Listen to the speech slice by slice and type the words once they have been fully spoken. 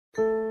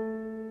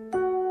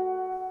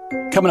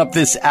Coming up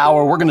this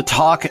hour, we're going to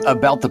talk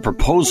about the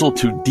proposal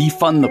to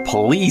defund the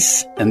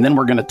police, and then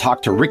we're going to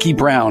talk to Ricky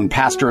Brown,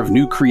 pastor of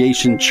New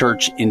Creation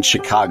Church in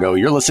Chicago.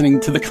 You're listening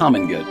to The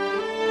Common Good.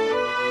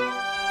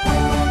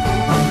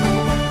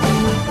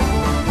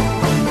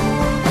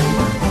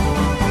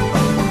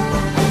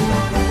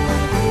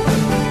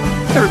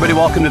 Hey everybody,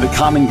 welcome to The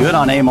Common Good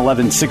on AM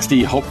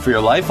 1160, Hope for Your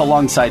Life.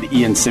 Alongside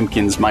Ian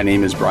Simpkins, my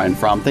name is Brian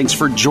Fromm. Thanks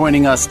for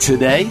joining us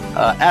today.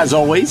 As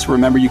always,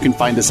 remember you can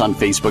find us on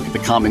Facebook at The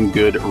Common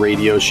Good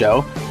Radio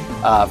Show.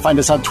 Find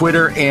us on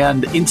Twitter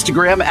and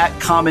Instagram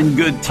at Common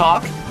Good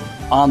Talk,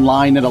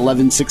 online at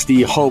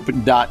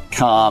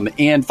 1160hope.com,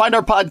 and find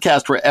our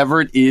podcast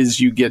wherever it is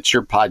you get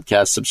your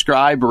podcast.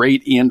 Subscribe,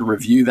 rate, and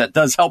review. That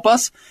does help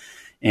us.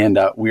 And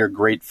we are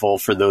grateful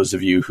for those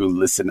of you who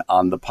listen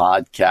on the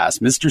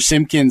podcast. Mr.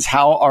 Simpkins,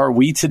 how are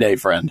we today,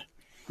 friend?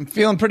 I'm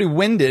feeling pretty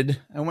winded.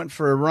 I went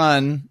for a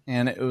run,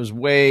 and it was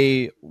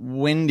way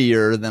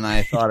windier than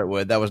I thought it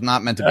would. That was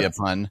not meant to be a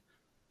pun.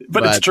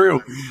 But it's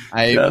true.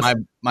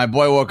 My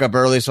boy woke up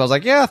early, so I was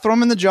like, yeah, throw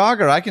him in the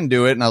jogger. I can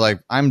do it. And I was like,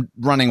 I'm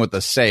running with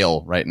a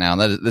sail right now.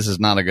 This is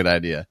not a good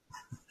idea.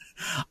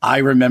 I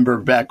remember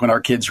back when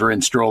our kids were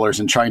in strollers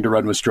and trying to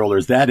run with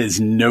strollers. That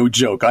is no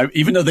joke.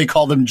 Even though they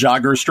call them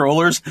jogger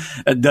strollers,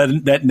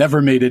 that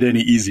never made it any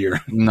easier.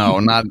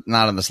 No, not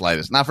in the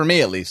slightest. Not for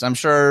me, at least. I'm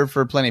sure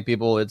for plenty of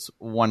people, it's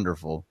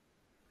wonderful.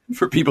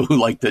 For people who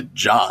like to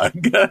jog.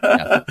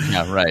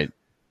 yeah, right.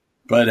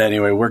 But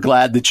anyway, we're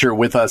glad that you're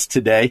with us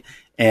today.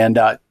 And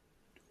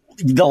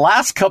the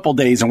last couple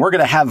days, and we're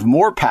going to have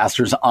more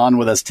pastors on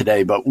with us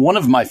today, but one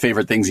of my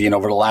favorite things, Ian,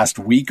 over the last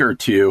week or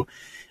two,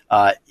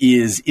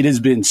 is it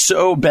has been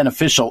so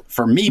beneficial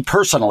for me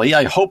personally.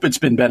 I hope it's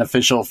been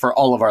beneficial for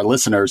all of our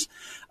listeners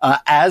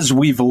as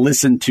we've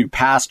listened to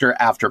pastor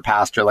after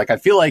pastor. Like I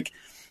feel like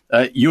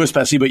you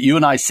especially, but you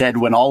and I said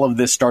when all of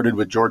this started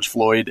with George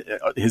Floyd,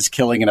 his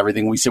killing and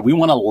everything, we said we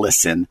want to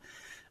listen.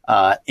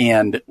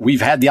 And we've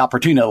had the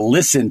opportunity to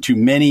listen to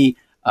many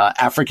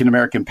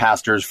African-American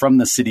pastors from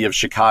the city of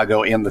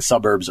Chicago and the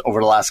suburbs over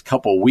the last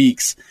couple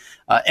weeks.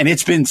 And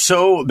it's been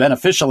so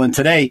beneficial. And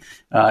today,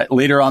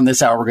 later on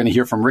this hour, we're going to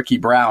hear from Ricky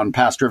Brown,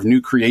 pastor of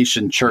New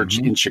Creation Church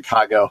in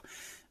Chicago,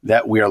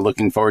 that we are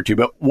looking forward to.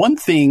 But one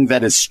thing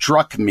that has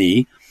struck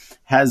me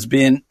has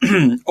been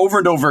over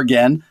and over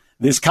again,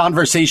 this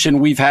conversation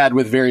we've had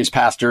with various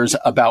pastors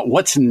about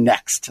what's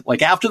next.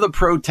 Like after the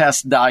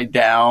protests died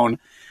down,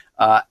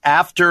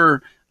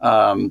 after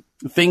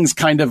things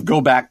kind of go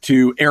back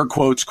to air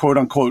quotes, quote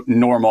unquote,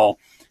 normal,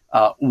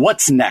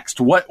 what's next?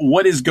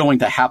 What is going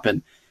to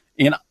happen?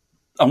 And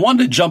I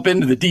wanted to jump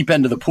into the deep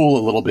end of the pool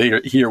a little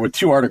bit here with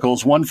two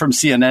articles, one from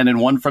CNN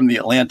and one from The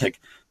Atlantic,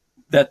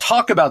 that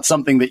talk about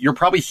something that you're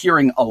probably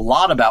hearing a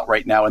lot about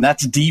right now, and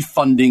that's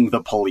defunding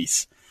the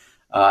police.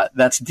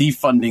 That's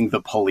defunding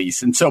the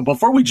police. And so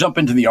before we jump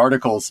into the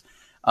articles,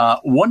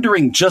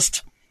 wondering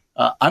just,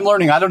 I'm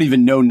learning, I don't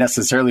even know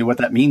necessarily what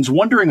that means,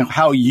 wondering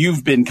how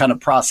you've been kind of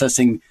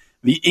processing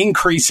the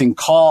increasing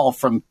call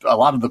from a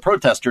lot of the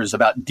protesters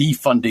about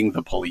defunding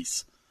the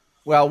police.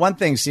 Well, one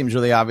thing seems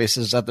really obvious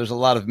is that there's a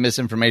lot of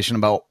misinformation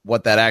about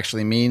what that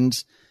actually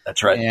means.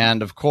 That's right.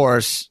 And of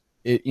course,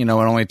 it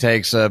only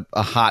takes a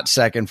hot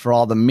second for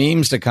all the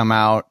memes to come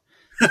out.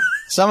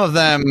 Some of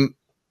them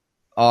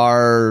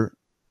are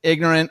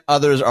ignorant.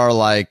 Others are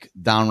like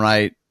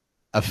downright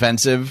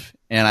offensive.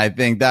 And I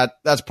think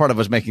that's part of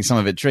what's making some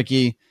of it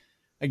tricky.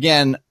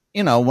 Again,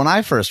 when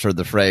I first heard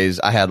the phrase,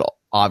 I had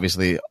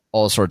obviously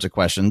all sorts of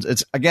questions.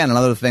 It's, again,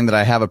 another thing that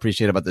I have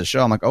appreciated about this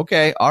show. I'm like,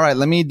 okay, all right,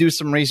 let me do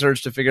some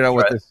research to figure out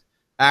what this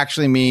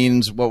actually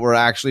means, what we're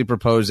actually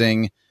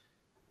proposing.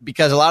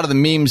 Because a lot of the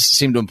memes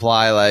seem to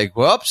imply like,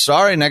 well,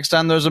 sorry, next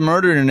time there's a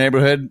murder in your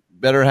neighborhood,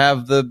 better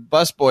have the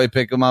busboy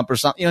pick them up or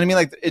something. You know what I mean?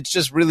 Like, it's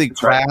just really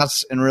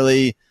crass and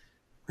really,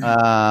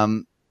 I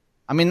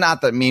mean,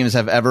 not that memes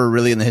have ever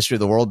really in the history of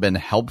the world been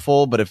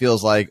helpful, but it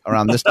feels like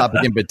around this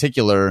topic in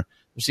particular,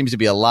 there seems to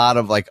be a lot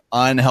of like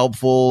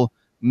unhelpful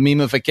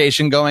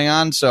memification going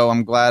on. So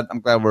I'm glad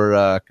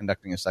we're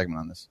conducting a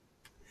segment on this.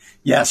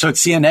 Yeah. So at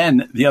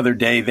CNN the other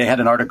day, they had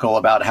an article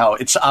about how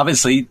it's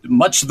obviously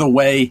much the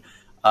way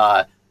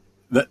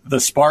the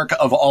spark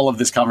of all of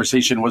this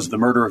conversation was the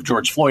murder of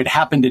George Floyd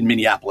happened in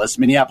Minneapolis.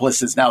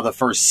 Minneapolis is now the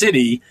first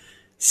city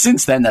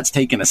since then that's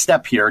taken a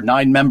step here.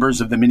 9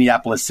 members of the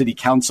Minneapolis City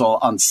Council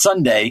on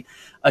Sunday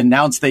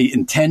announced they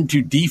intend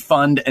to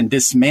defund and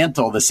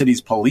dismantle the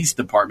city's police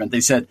department.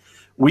 They said,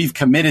 we've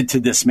committed to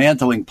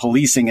dismantling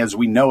policing as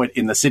we know it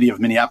in the city of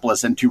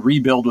Minneapolis and to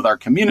rebuild with our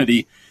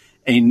community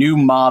a new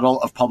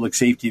model of public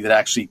safety that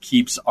actually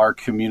keeps our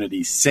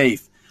community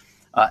safe.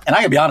 And I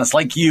gotta be honest,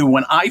 like you,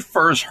 when I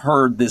first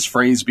heard this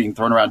phrase being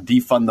thrown around,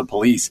 defund the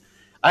police,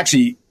 I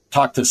actually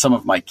talked to some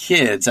of my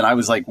kids and I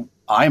was like,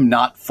 I'm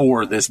not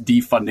for this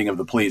defunding of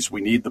the police.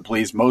 We need the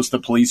police. Most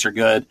of the police are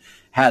good.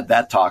 Had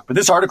that talk. But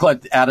this article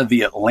out of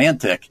The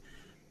Atlantic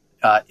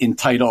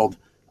entitled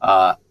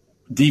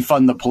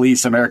Defund the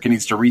Police, America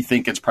Needs to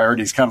Rethink Its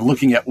Priorities, kind of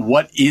looking at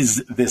what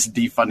is this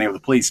defunding of the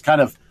police, kind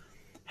of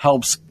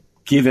helps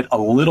give it a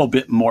little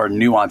bit more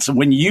nuance.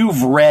 When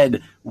you've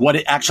read what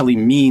it actually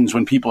means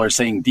when people are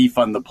saying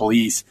defund the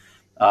police,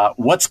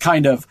 what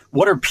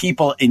are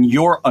people in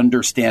your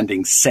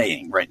understanding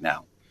saying right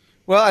now?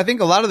 Well, I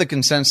think a lot of the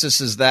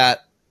consensus is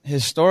that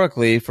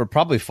historically, for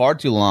probably far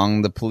too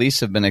long, the police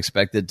have been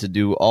expected to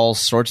do all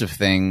sorts of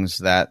things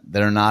that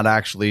they're not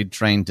actually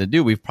trained to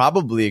do. We've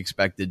probably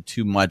expected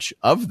too much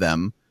of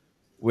them,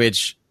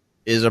 which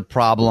is a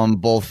problem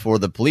both for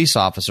the police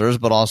officers,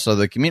 but also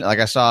the community. Like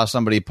I saw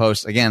somebody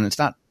post, again, it's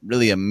not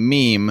really a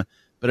meme,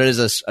 but it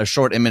is a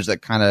short image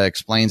that kind of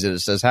explains it. It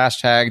says,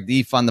 hashtag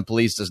defund the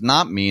police does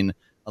not mean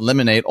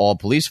eliminate all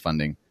police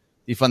funding.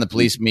 Defund the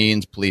police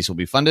means police will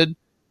be funded.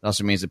 It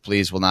also means that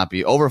police will not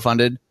be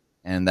overfunded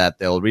and that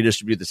they'll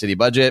redistribute the city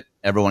budget.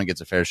 Everyone gets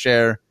a fair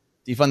share.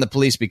 Defund the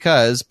police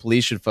because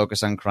police should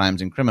focus on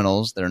crimes and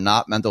criminals. They're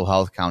not mental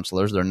health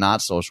counselors. They're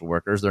not social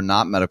workers. They're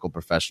not medical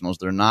professionals.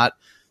 They're not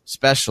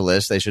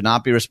specialists. They should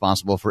not be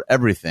responsible for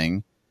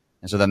everything.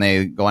 And so then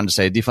they go on to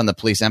say, defund the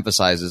police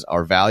emphasizes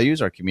our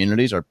values, our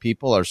communities, our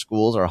people, our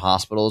schools, our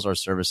hospitals, our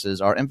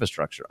services, our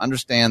infrastructure.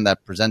 Understand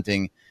that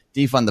presenting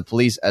defund the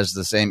police as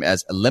the same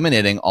as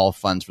eliminating all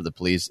funds for the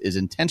police is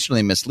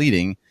intentionally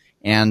misleading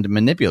and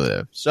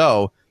manipulative.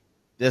 So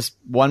this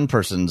one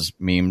person's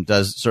meme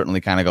does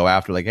certainly kind of go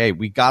after like, hey,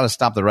 we got to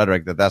stop the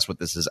rhetoric that that's what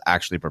this is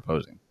actually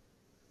proposing.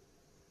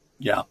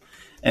 Yeah.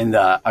 And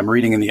I'm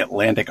reading in the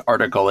Atlantic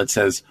article, it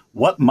says,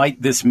 what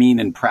might this mean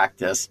in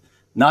practice?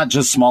 Not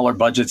just smaller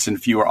budgets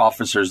and fewer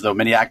officers, though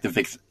many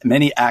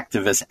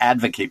activists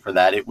advocate for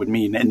that. It would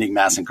mean ending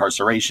mass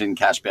incarceration,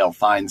 cash bail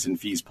fines and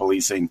fees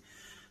policing,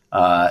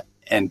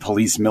 and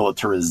police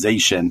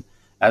militarization,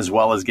 as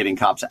well as getting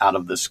cops out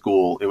of the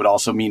school. It would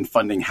also mean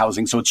funding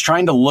housing. So it's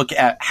trying to look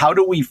at how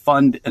do we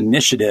fund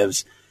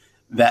initiatives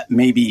that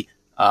maybe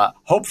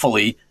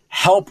hopefully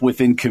help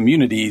within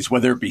communities,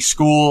 whether it be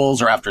schools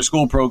or after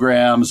school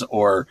programs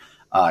or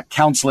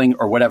counseling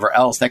or whatever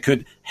else that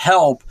could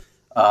help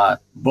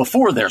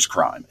before there's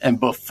crime and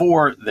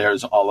before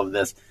there's all of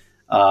this.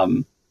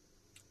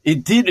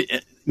 It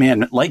did,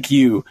 man, like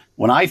you,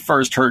 when I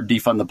first heard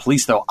defund the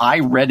police, though,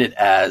 I read it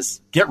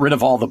as get rid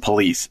of all the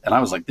police. And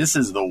I was like, this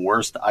is the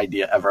worst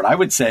idea ever. And I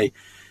would say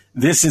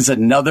this is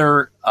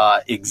another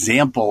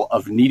example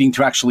of needing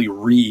to actually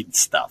read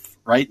stuff.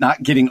 Right?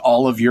 Not getting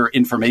all of your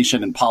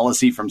information and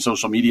policy from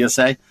social media,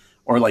 say,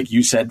 or like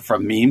you said,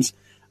 from memes,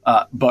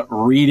 but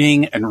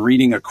reading and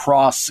reading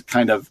across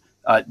kind of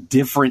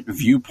different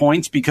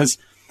viewpoints because,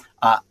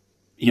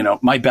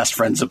 my best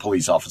friend's a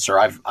police officer.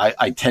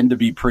 I tend to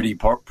be pretty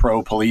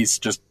pro police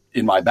just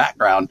in my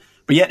background.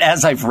 But yet,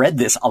 as I've read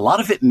this, a lot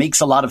of it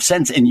makes a lot of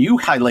sense. And you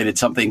highlighted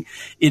something.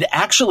 It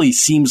actually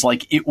seems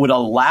like it would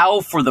allow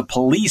for the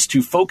police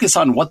to focus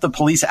on what the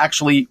police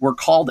actually were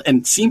called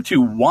and seem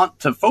to want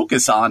to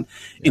focus on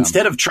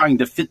instead of trying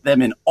to fit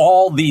them in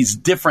all these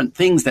different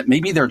things that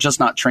maybe they're just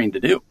not trained to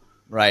do.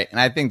 Right. And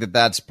I think that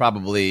that's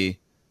probably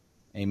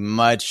a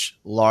much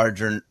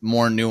larger,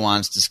 more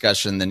nuanced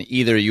discussion than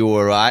either you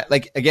or I.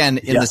 Like, again,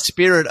 in the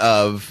spirit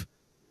of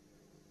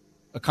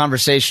a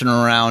conversation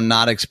around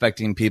not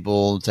expecting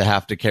people to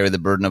have to carry the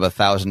burden of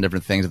 1,000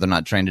 different things that they're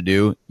not trained to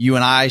do. You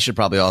and I should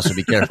probably also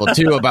be careful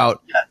too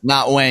about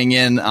not weighing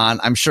in on,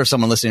 I'm sure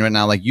someone listening right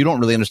now, like, you don't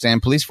really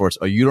understand police force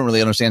or you don't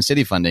really understand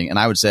city funding. And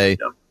I would say,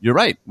 you're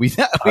right. We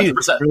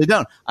really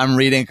don't. I'm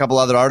reading a couple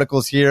other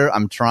articles here.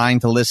 I'm trying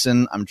to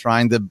listen. I'm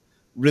trying to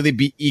really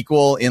be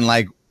equal in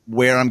like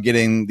where I'm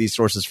getting these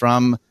sources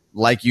from.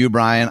 Like you,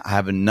 Brian, I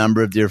have a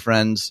number of dear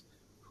friends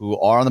who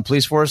are on the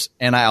police force.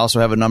 And I also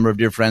have a number of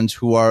dear friends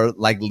who are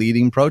like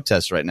leading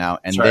protests right now.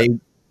 And they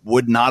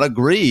would not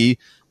agree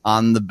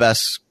on the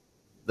best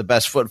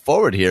foot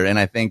forward here. And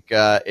I think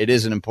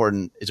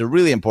it's a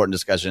really important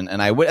discussion.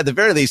 And I would, at the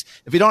very least,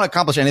 if we don't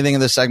accomplish anything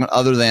in this segment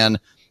other than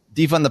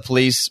defund the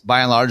police,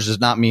 by and large, does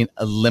not mean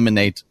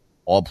eliminate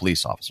all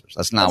police officers.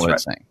 That's not what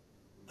it's saying.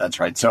 That's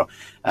right. So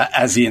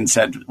as Ian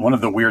said, one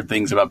of the weird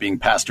things about being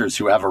pastors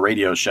who have a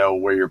radio show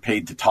where you're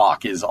paid to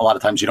talk is a lot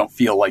of times you don't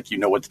feel like you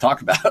know what to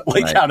talk about,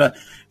 how to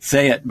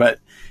say it. But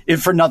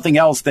if for nothing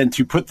else, then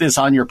to put this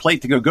on your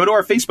plate, to go to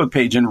our Facebook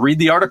page and read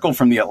the article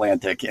from The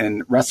Atlantic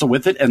and wrestle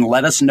with it and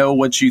let us know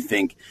what you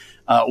think.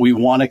 We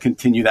want to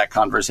continue that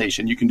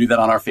conversation. You can do that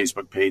on our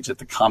Facebook page at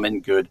the Common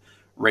Good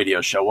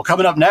Radio Show. Well,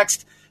 coming up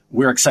next,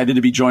 we're excited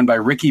to be joined by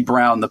Ricky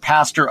Brown, the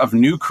pastor of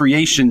New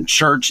Creation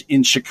Church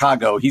in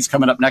Chicago. He's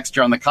coming up next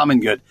year on the Common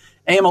Good,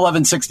 AM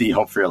 1160,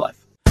 Hope for Your Life.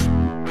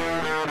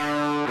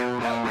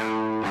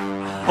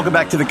 Welcome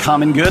back to the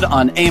Common Good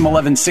on AM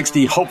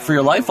 1160, Hope for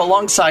Your Life.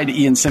 Alongside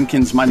Ian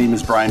Simpkins, my name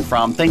is Brian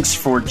Fromm. Thanks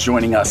for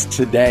joining us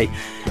today.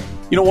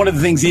 You know, one of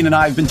the things Ian and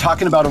I have been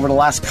talking about over the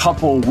last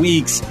couple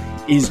weeks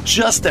is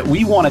just that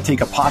we want to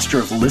take a posture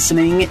of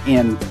listening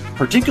and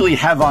particularly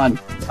have on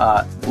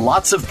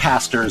lots of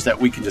pastors that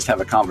we can just have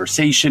a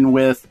conversation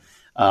with.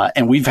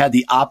 And we've had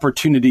the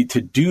opportunity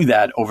to do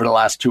that over the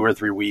last 2 or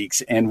 3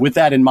 weeks. And with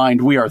that in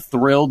mind, we are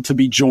thrilled to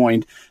be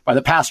joined by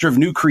the pastor of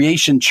New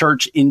Creation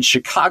Church in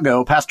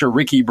Chicago, Pastor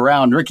Ricky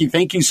Brown. Ricky,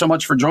 thank you so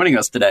much for joining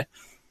us today.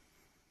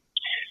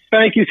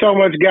 Thank you so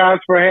much, guys,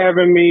 for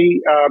having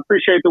me.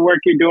 Appreciate the work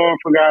you're doing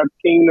for God's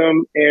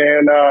kingdom,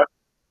 and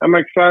I'm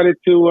excited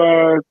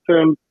to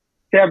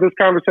have this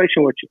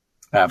conversation with you.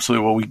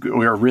 Absolutely. Well,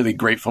 we are really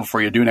grateful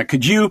for you doing it.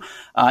 Could you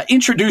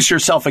introduce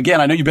yourself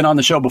again? I know you've been on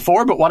the show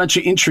before, but why don't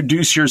you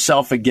introduce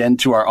yourself again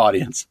to our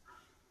audience?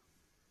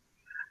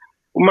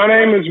 My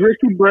name is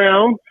Ricky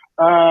Brown.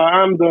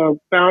 I'm the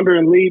founder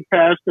and lead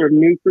pastor of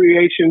New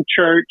Creation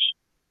Church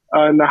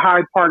in the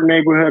Hyde Park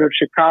neighborhood of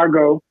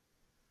Chicago.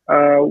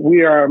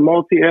 We are a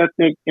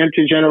multi-ethnic,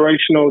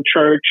 intergenerational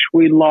church.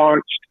 We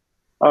launched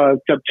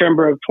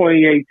September of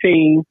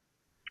 2018.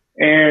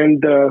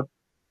 And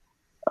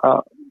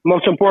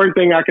most important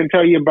thing I can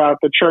tell you about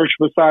the church,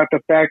 besides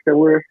the fact that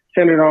we're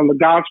centered on the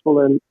gospel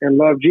and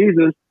love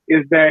Jesus,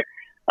 is that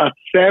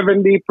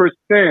 70%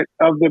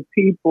 of the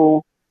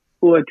people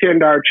who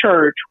attend our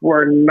church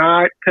were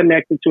not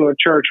connected to a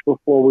church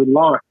before we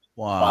launched.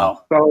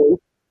 Wow. So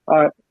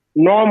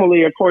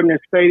normally, according to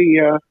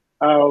Stadia,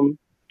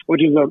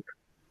 which is a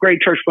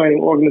great church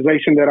planting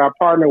organization that I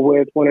partner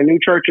with, when a new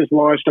church is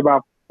launched,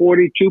 about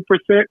 42%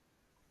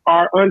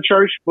 are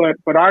unchurched,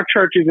 but our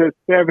church is at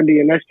 70,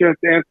 and that's just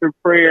answered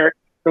prayer,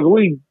 because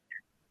we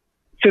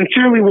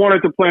sincerely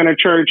wanted to plant a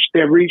church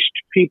that reached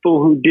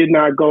people who did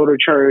not go to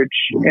church.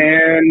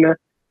 And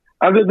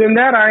other than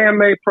that, I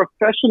am a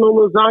professional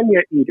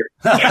lasagna eater.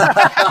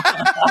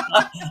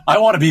 I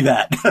want to be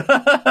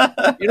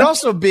that. You're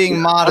also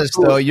being modest,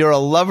 though. You're a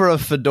lover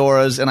of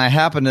fedoras, and I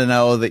happen to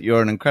know that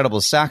you're an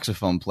incredible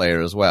saxophone player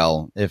as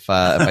well. If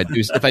I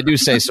do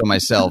say so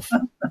myself.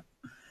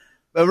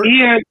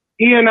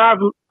 Ian,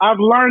 I've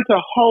learned to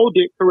hold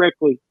it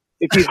correctly.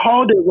 If you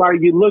hold it right,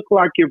 you look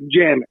like you're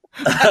jamming.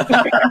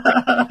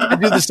 I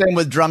do the same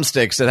with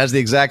drumsticks. It has the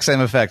exact same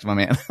effect, my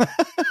man.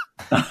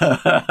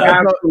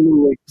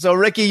 Absolutely. So,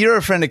 Ricky, you're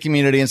a friend of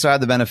community, and so I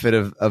had the benefit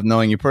of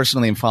knowing you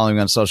personally and following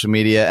you on social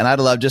media. And I'd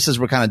love, just as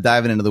we're kind of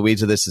diving into the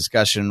weeds of this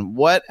discussion,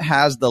 what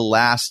has the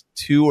last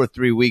 2 or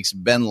 3 weeks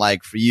been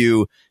like for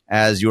you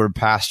as you're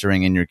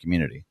pastoring in your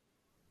community?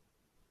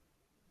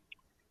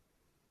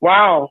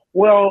 Wow.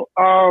 Well,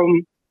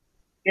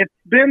 it's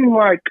been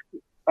like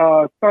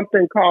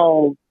something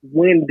called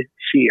wind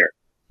shear.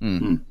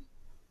 Mm-hmm.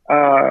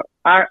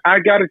 I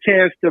got a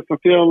chance to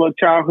fulfill a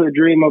childhood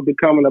dream of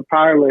becoming a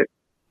pilot.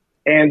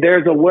 And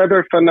there's a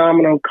weather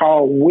phenomenon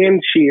called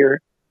wind shear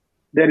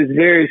that is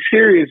very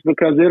serious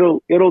because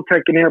it'll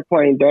take an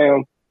airplane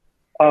down.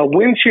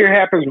 Wind shear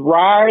happens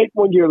right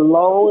when you're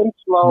low and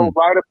slow,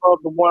 right above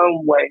the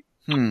runway.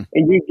 And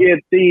you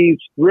get these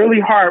really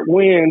hard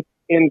winds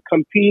in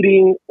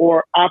competing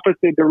or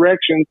opposite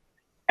directions,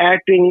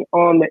 acting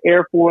on the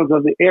airfoils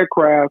of the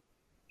aircraft.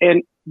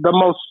 And the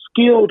most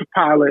skilled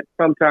pilot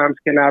sometimes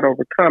cannot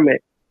overcome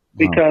it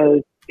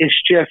because it's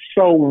just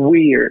so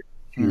weird.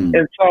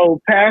 And so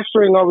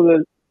pastoring over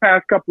the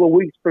past couple of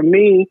weeks for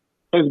me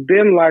has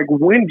been like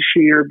wind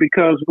shear,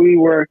 because we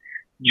were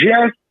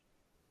just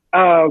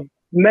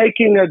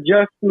making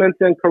adjustments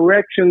and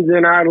corrections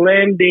in our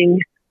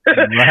landing.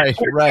 Right.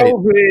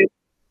 COVID,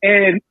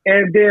 and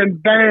then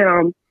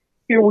bam,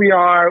 here we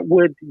are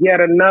with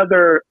yet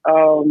another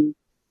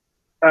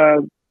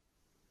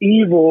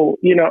evil,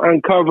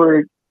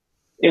 uncovered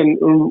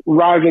and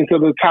rising to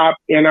the top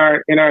in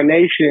our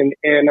nation.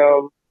 And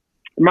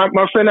my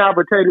friend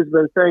Albert Tate has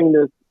been saying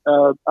this.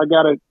 I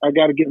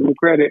gotta give him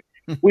credit.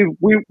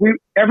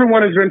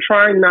 Everyone has been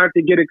trying not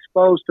to get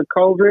exposed to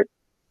COVID,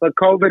 but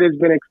COVID has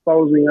been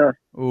exposing us.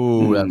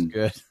 Ooh, that's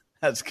good.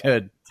 That's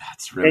good.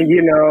 That's really.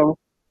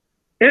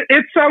 And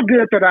it's so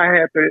good that I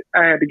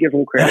had to give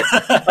him credit.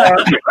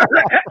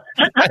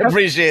 I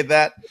appreciate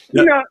that.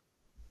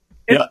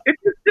 If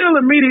it's still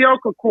a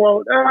mediocre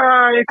quote,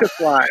 it could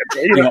slide.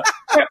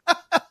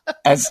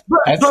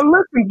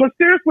 But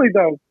seriously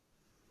though,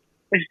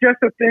 it's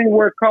just a thing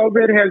where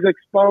COVID has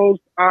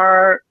exposed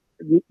our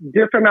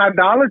different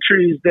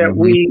idolatries that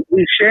we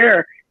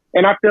share.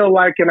 And I feel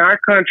like in our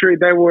country,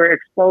 they were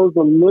exposed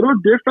a little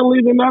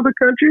differently than other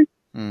countries.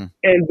 And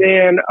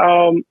then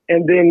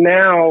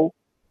now,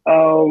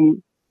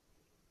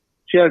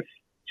 just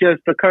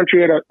the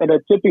country at a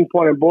tipping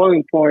point and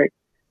boiling point,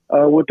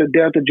 with the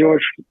death of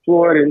George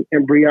Floyd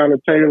and Breonna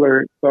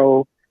Taylor.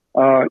 So,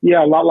 a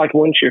lot like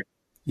wind shear.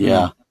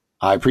 Yeah.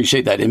 I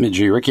appreciate that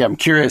imagery. Ricky, I'm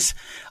curious,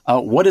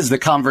 what has the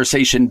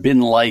conversation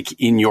been like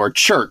in your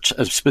church,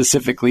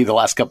 specifically the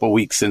last couple of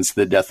weeks since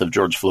the death of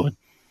George Floyd?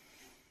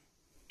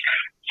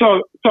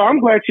 So I'm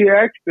glad you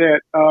asked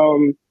that.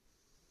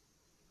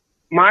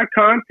 My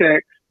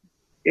context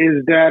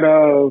is that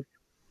of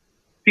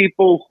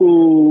people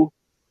who,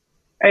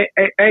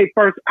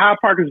 first, Hyde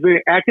Park is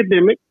very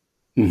academic.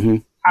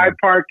 Hyde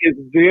Park is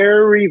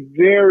very,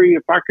 very,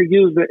 if I could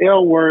use the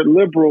L word,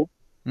 liberal.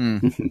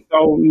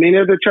 So many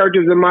of the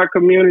churches in my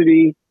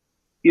community,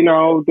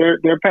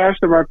 they're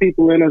pastored by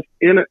people in a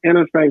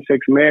same-sex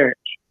marriage.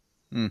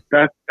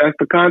 That's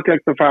the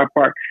context of Hyde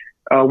Park.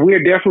 We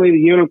are definitely the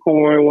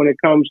unicorn when it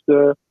comes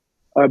to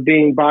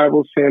being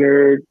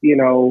Bible-centered,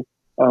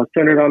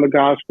 centered on the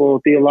gospel,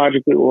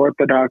 theologically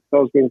orthodox,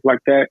 those things like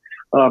that.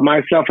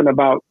 Myself and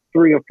about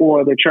 3 or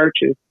 4 other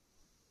churches.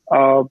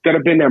 that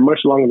have been there much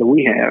longer than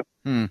we have.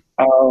 And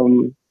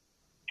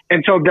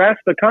so that's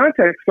the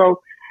context.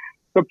 So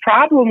the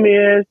problem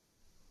is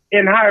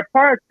in Hyde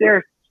Park,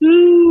 they're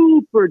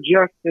super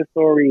justice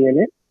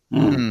oriented,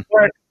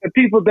 but the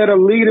people that are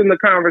leading the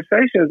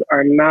conversations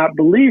are not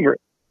believers.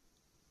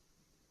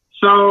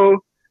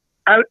 So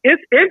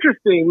it's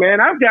interesting, man.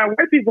 I've got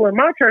white people in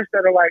my church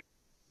that are like,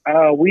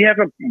 we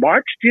haven't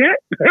marched yet.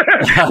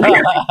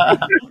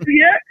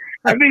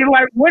 I mean,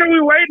 like, what are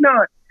we waiting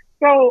on?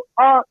 So,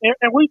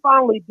 and we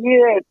finally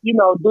did,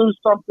 do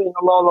something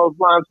along those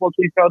lines once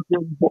we felt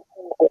the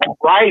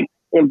right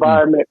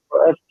environment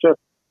for us to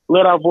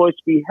let our voice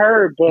be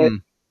heard. But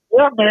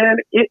yeah, man,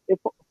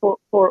 for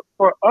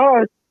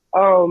us,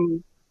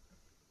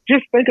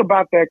 just think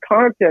about that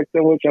context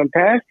in which I'm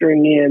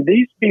pastoring in.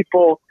 These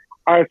people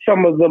are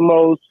some of the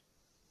most,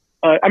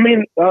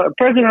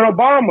 President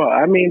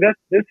Obama,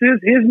 this is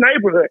his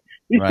neighborhood.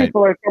 These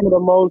people are some of the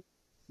most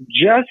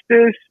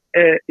justice,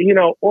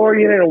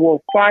 oriented, and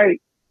will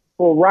fight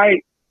for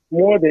right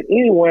more than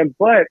anyone.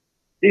 But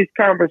these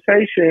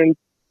conversations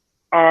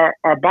are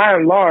by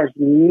and large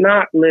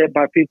not led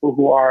by people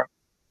who are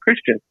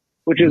Christians,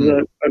 which is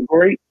a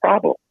great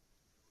problem.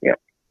 Yeah.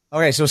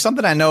 Okay, so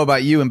something I know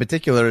about you in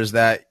particular is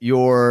that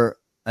you're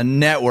a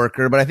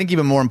networker, but I think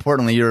even more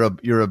importantly, you're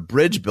a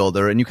bridge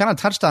builder, and you kind of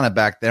touched on it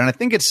back there. And I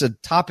think it's a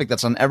topic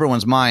that's on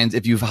everyone's minds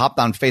if you've hopped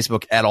on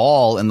Facebook at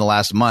all in the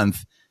last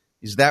month,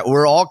 is that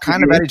we're all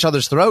kind of at each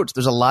other's throats.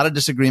 There's a lot of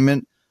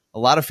disagreement, a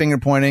lot of finger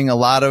pointing, a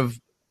lot of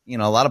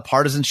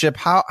partisanship.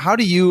 How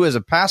do you as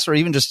a pastor, or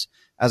even just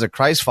as a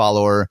Christ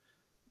follower,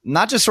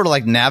 not just sort of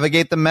like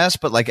navigate the mess,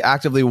 but like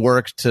actively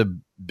work to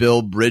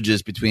build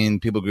bridges between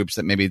people groups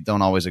that maybe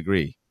don't always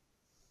agree?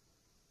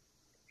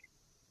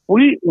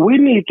 We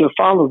need to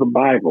follow the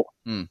Bible.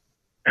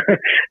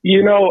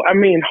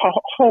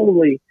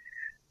 Holy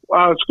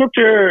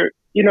Scripture,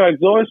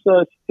 exhorts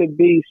us to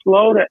be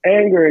slow to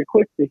anger and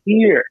quick to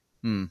hear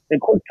and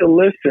quick to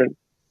listen.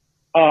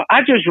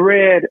 I just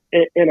read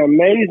an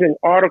amazing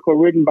article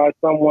written by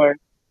someone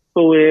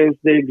who is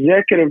the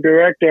executive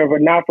director of a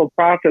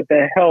not-for-profit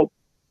that helps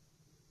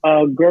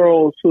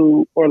girls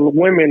or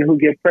women who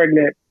get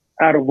pregnant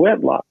out of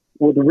wedlock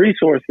with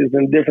resources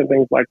and different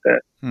things like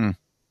that.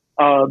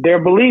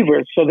 They're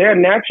believers, so they're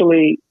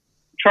naturally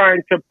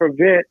trying to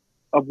prevent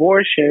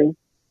abortion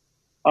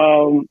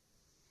a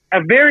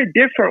very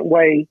different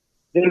way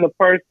than the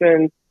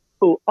person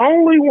who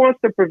only wants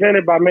to prevent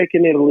it by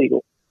making it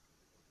illegal.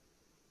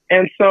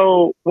 And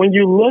so when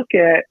you look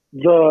at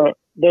the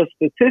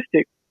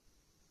statistics,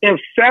 if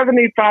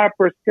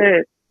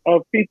 75%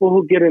 of people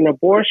who get an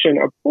abortion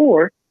are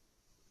poor,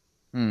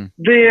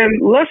 then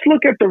let's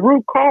look at the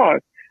root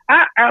cause.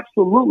 I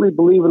absolutely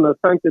believe in the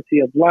sanctity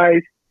of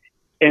life,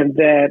 and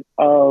that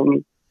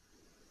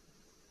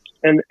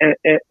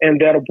and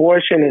that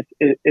abortion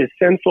is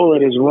sinful,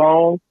 it is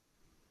wrong.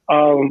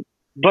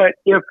 But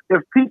if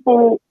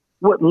people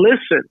would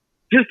listen,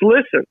 just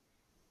listen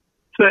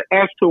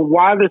as to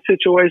why the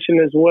situation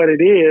is what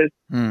it is,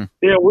 then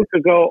we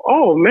could go,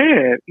 oh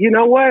man, you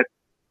know what?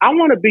 I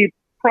want to be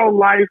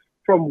pro-life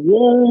from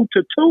womb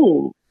to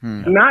tomb,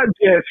 not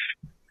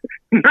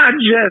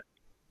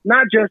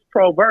just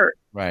pro-birth.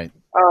 Right.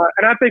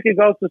 And I think it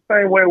goes the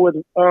same way with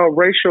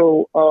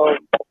racial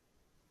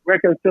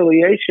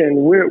reconciliation.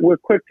 We're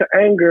quick to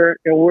anger,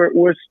 and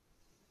we're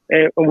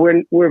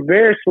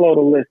very slow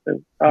to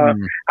listen. I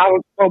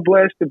was so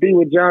blessed to be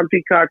with John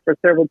Peacock for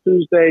several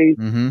Tuesdays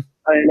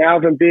and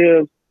Alvin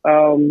Bibbs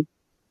on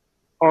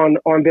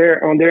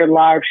their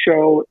live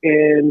show,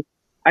 and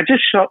I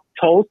just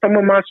told some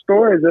of my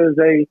stories as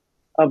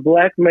a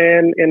black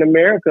man in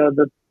America,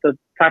 the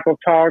type of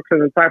talks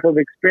and the type of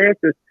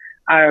experiences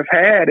I have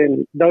had.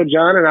 And though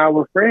John and I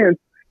were friends,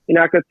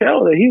 I could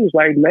tell that he was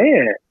like,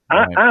 man,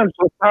 I'm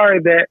so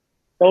sorry that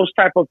those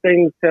type of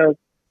things have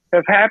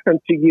happened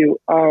to you.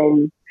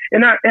 And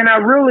I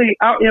really,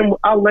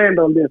 I'll land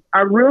on this. I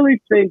really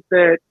think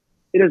that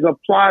it is a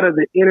plot of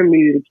the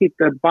enemy to keep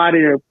the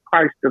body of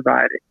Christ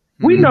divided.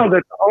 We know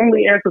that the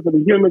only answer for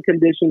the human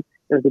condition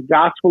is the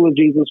gospel of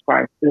Jesus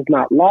Christ. It's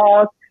not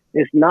laws.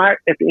 It's not,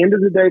 at the end of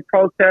the day,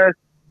 protests,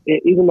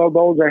 even though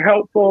those are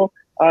helpful.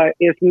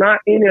 It's not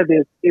any of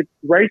this. It's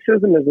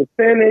racism is a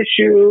sin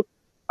issue.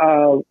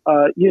 Sexual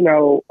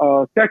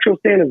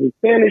sin is a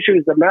sin issue.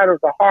 It's a matter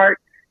of the heart,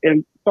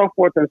 and so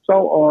forth and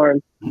so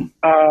on.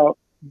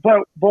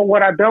 But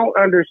what I don't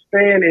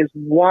understand is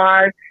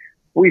why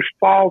we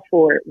fall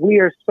for it. We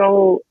are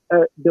so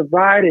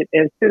divided,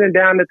 and sitting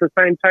down at the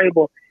same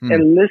table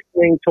and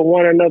listening to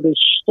one another's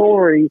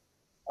stories.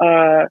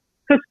 Because,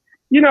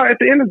 at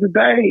the end of the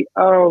day,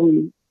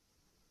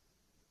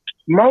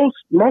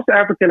 most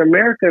African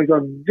Americans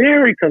are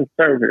very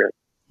conservative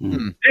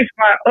just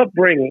by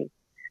upbringing.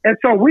 And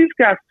so we've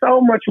got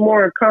so much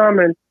more in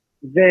common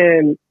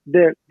than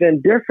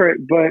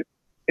different. But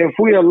if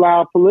we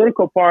allow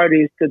political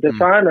parties to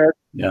define us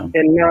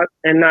and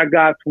not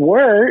God's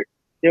word,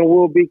 then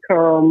we'll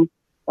become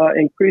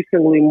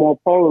increasingly more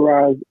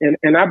polarized.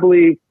 And I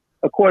believe,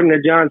 according to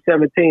John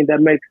 17,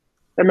 that makes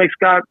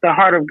God, the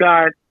heart of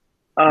God,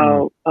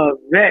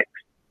 vexed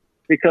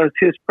because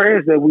his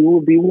prayers that we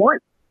will be one.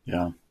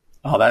 Yeah.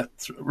 Oh,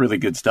 that's really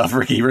good stuff,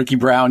 Ricky. Ricky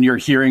Brown, you're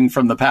hearing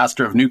from the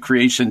pastor of New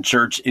Creation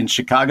Church in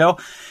Chicago.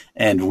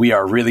 And we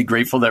are really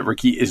grateful that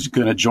Ricky is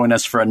going to join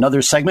us for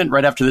another segment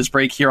right after this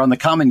break here on The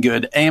Common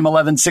Good, AM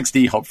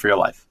 1160, Hope for Your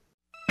Life.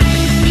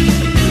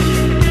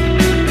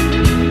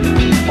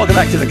 Welcome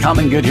back to The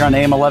Common Good here on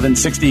AM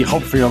 1160,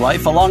 Hope for Your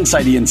Life.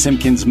 Alongside Ian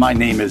Simpkins, my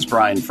name is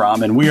Brian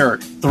Fromm, and we are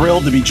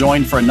thrilled to be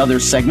joined for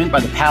another segment by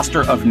the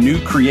pastor of New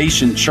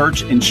Creation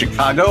Church in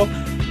Chicago,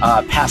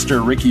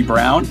 Pastor Ricky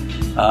Brown,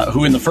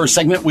 who in the first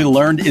segment we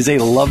learned is a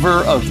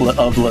lover of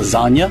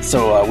lasagna.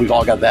 So we've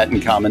all got that in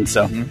common.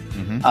 So,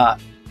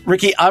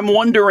 Ricky, I'm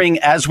wondering,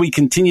 as we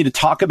continue to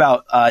talk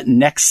about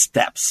next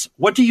steps,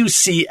 what do you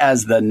see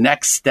as the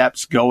next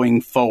steps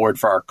going forward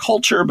for our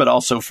culture, but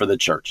also for the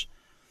church?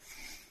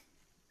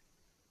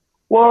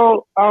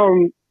 Well,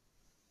 right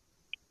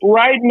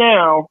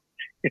now,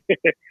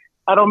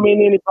 I don't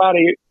mean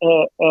anybody,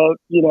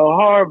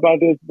 hard by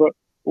this, but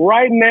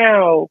right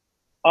now,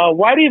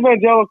 white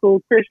evangelical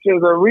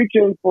Christians are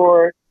reaching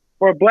for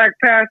black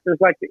pastors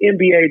like the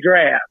NBA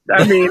draft.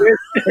 I mean,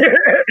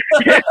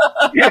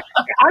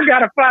 I got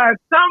to find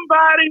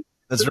somebody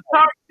to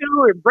talk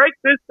to and break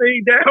this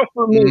thing down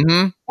for me.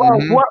 Well,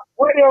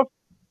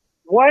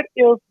 what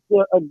is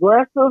the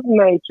aggressive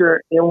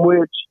nature in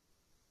which,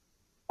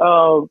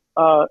 to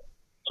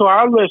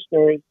our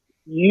listeners,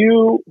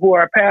 you who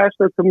are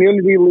pastor,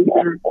 community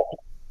leader,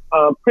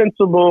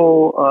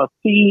 principal,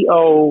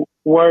 CEO,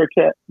 were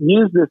to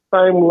use the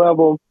same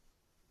level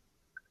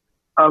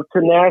of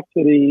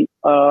tenacity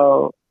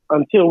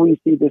until we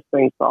see this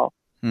thing solved.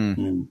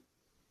 Mm-hmm.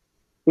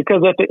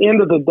 Because at the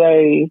end of the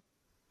day,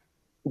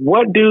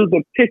 what do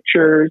the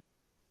pictures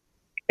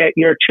at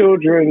your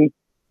children's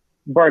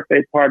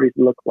birthday parties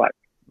look like?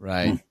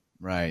 Right,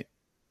 right.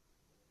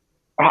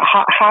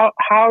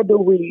 How do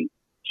we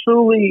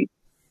truly,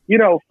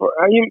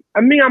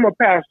 I'm a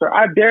pastor.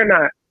 I dare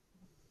not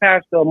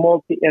pastor a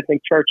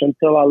multi-ethnic church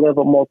until I live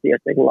a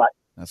multi-ethnic life.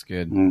 That's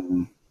good.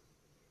 Mm-hmm.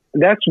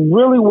 That's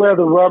really where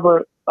the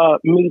rubber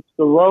meets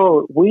the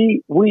road.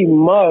 We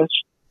must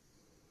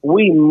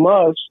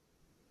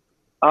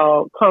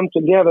come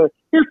together.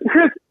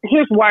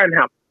 Here's why it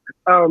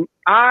happened.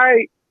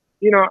 My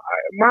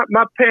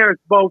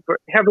parents both are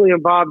heavily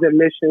involved in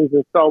missions,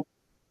 and so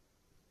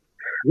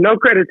no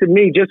credit to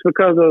me just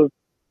because of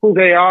who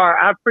they are.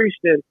 I preached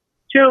in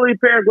Chile,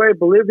 Paraguay,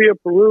 Bolivia,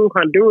 Peru,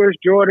 Honduras,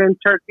 Jordan,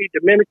 Turkey,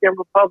 Dominican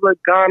Republic,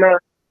 Ghana.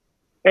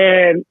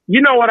 And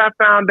you know what I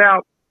found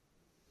out?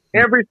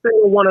 Every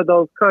single one of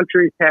those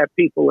countries had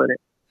people in it.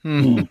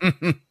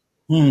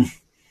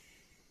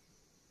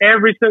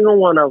 Every single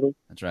one of them.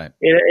 That's right.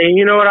 And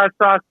you know what I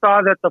saw? I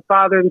saw that the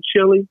father in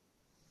Chile,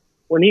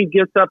 when he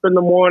gets up in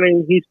the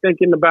morning, he's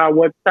thinking about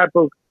what type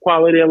of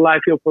quality of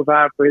life he'll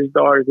provide for his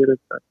daughters and his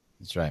sons.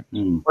 That's right.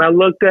 When I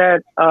looked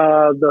at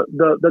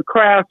the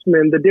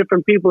craftsmen, the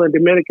different people in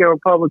Dominican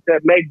Republic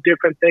that make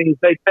different things,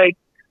 they take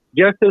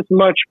just as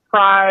much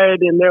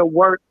pride in their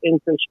work in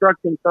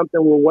constructing something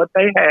with what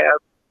they have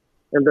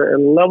and the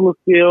level of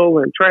skill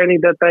and training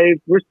that they've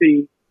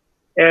received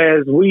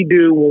as we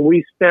do when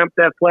we stamp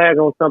that flag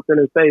on something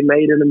and say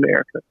made in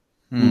America.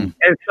 And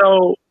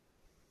so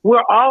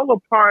we're all a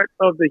part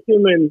of the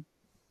human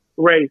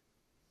race.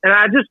 And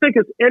I just think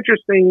it's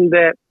interesting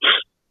that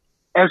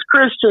as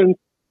Christians,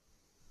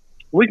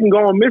 we can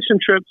go on mission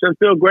trips and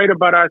feel great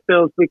about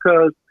ourselves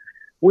because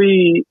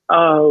we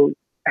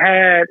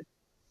had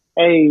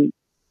a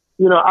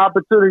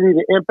opportunity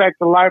to impact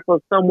the life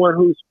of someone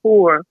who's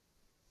poor.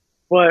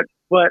 But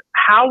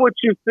how would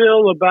you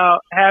feel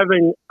about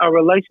having a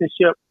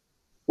relationship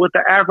with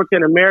the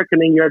African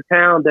American in your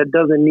town that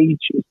doesn't need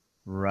you?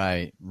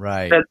 Right,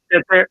 right.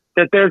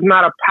 That there's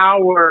not a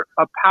power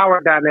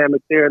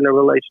dynamic there in the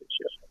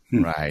relationship.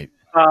 Right.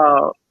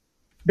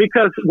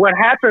 Because what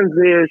happens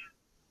is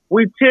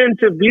we tend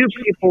to view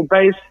people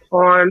based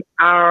on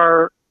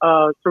our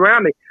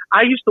surrounding.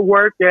 I used to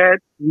work at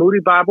Moody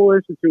Bible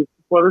Institute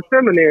for the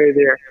seminary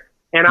there,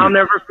 and I'll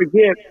never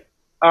forget.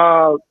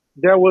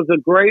 There was a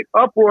great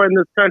uproar in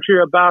this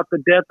country about the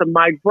death of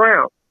Mike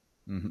Brown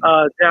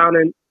down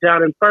in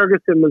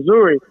Ferguson,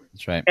 Missouri.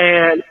 That's right.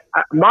 And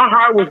my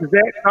heart was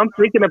vexed. I'm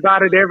thinking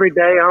about it every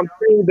day. I'm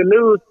seeing the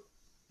news,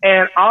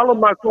 and all of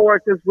my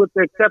coworkers, with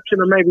the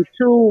exception of maybe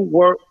two,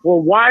 were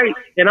white,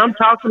 and I'm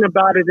talking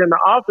about it in the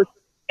office.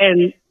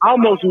 And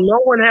almost no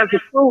one has a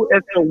clue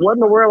as to what in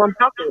the world I'm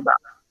talking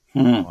about.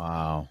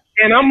 Wow.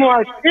 And I'm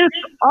like, it's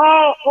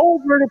all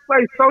over the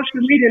place,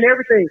 social media and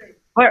everything.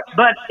 But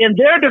in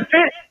their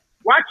defense,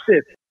 watch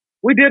this.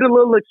 We did a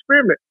little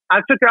experiment.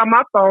 I took out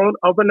my phone,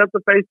 opened up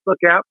the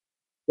Facebook app.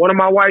 One of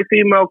my white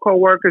female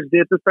coworkers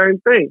did the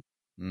same thing.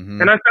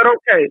 And I said,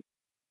 okay,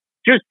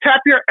 just tap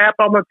your app.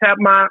 I'm going to tap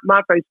my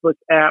Facebook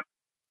app.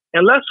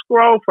 And let's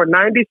scroll for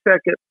 90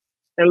 seconds.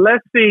 And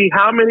let's see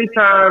how many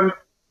times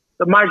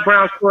the Mike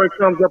Brown story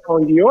comes up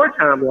on your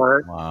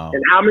timeline,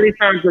 and how many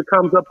times it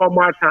comes up on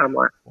my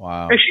timeline.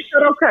 Wow. And she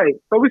said, okay.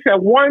 So we said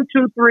 1,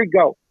 2, 3,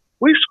 go.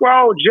 We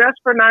scrolled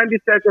just for 90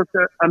 seconds,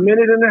 a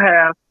minute and a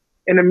half,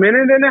 in a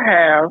minute and a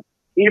half,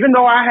 even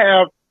though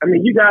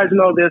you guys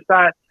know this,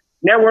 I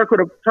network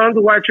with tons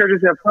of white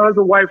churches, have tons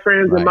of white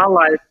friends in my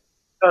life.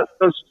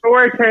 The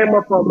story came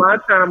up on my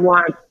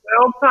timeline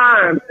 12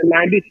 times in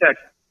 90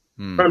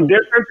 seconds from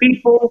different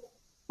people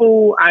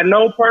who I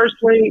know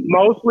personally,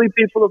 mostly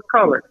people of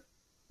color.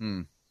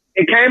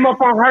 It came up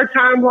on her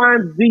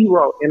timeline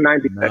 0 in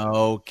 90 seconds.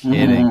 No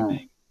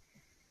kidding.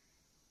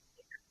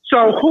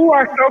 So who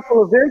our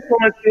circle of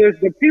influence is,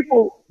 the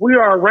people we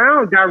are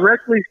around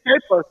directly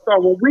shape us.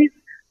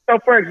 So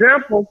for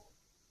example,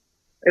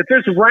 if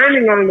it's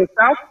raining on the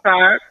south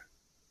side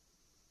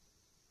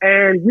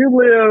and you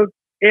live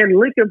in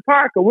Lincoln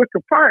Park or Wicker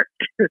Park,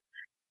 and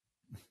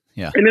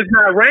it's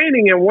not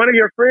raining, and one of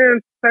your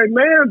friends say,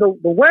 man, the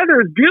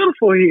weather is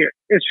beautiful here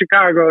in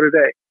Chicago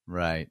today.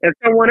 Right. And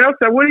someone else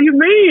said, what do you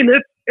mean?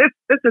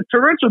 It's a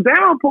torrential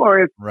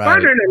downpour. It's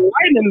thundering and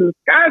lightning. The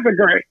skies are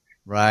gray.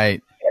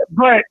 Right.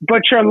 But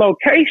your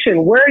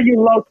location, where are you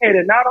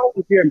located, not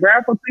only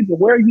geographically, but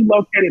where are you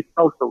located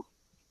socially?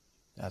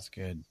 That's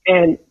good.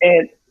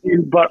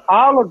 But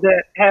all of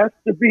that has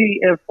to be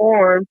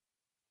informed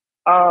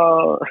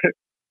on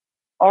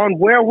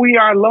where we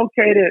are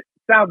located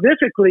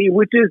salvifically,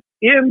 which is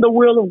in the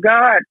will of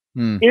God,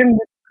 in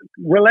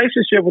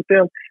relationship with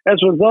them as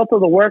a result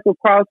of the work of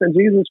Christ and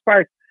Jesus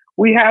Christ.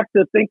 We have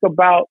to think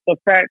about the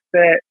fact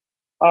that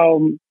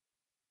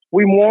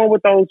we mourn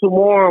with those who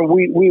mourn.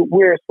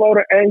 We're slow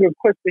to anger,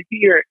 quick to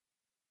hear.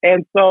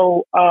 And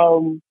so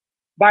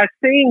by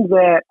seeing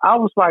that, I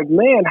was like,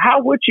 man,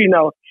 how would you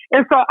know?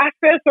 And so I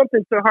said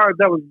something to her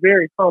that was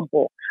very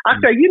humble. I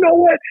said, you know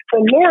what? The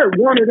Lord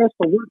wanted us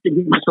to work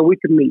together so we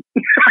could meet.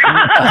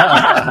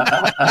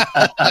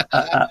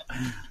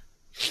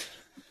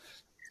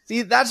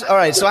 See, that's all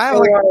right. So I have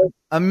like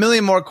a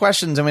million more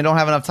questions and we don't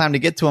have enough time to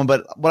get to them.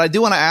 But what I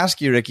do want to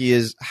ask you, Ricky,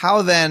 is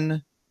how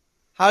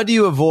do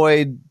you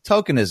avoid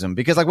tokenism?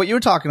 Because like what you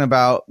were talking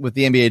about with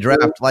the NBA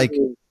draft, like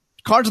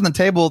cards on the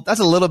table, that's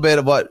a little bit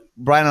of what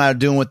Brian and I are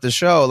doing with the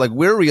show. Like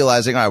we're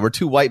realizing, all right, we're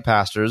two white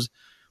pastors.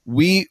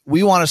 We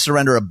want to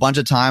surrender a bunch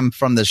of time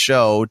from the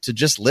show to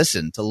just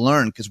listen, to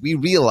learn, because we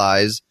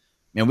realize,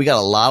 we got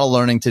a lot of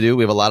learning to do.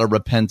 We have a lot of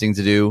repenting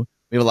to do.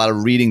 We have a lot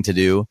of reading to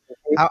do.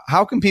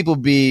 How can people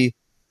be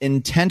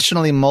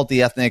intentionally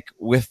multi-ethnic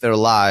with their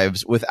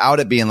lives without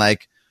it being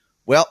like,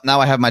 well,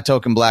 now I have my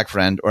token black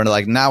friend, or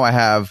like now I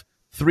have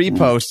 3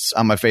 posts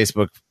on my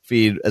Facebook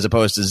feed as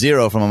opposed to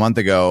 0 from a month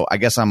ago. I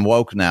guess I'm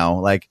woke now.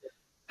 Like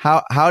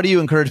how do you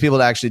encourage people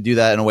to actually do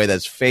that in a way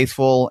that's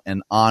faithful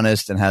and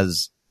honest and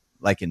has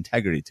like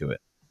integrity to it?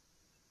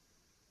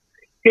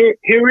 Here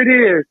it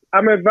is.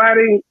 I'm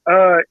inviting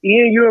Ian,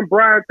 you and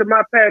Brian to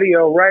my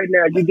patio right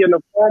now. You're getting a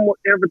formal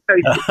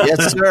invitation.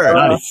 Yes,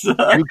 sir.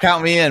 You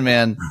count me in,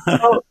 man.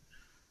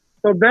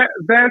 So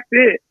that's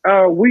it.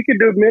 We could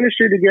do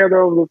ministry together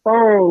over the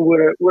phone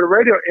with a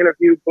radio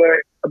interview,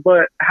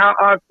 but how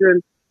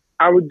often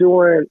are we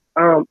doing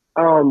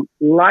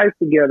life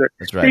together?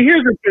 That's right. See,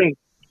 here's the thing.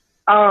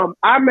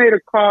 I made a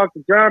call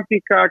to John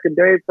Peacock and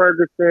Dave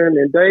Ferguson,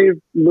 and Dave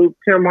looped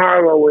Tim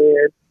Harlow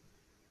in.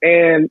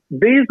 And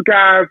these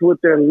guys,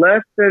 within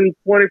less than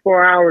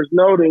 24 hours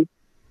notice,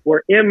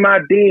 were in my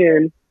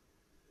den,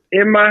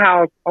 in my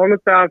house on the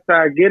south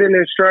side, getting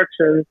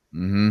instructions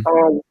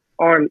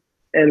on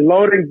and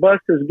loading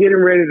buses, getting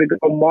ready to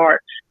go march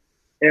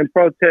and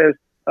protest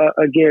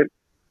against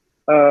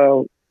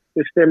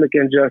systemic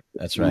injustice.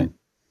 That's right.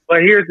 But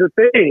here's the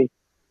thing.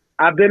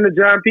 I've been to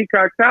John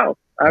Peacock's house.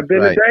 I've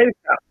been to Dave's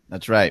house.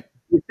 That's right.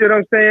 You see what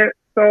I'm saying?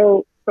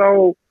 So,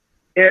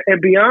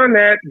 and beyond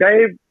that,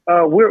 Dave,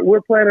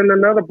 we're planning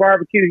another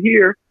barbecue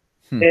here,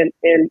 and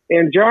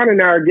John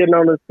and I are getting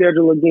on the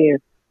schedule again.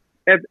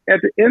 At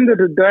the end of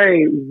the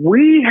day,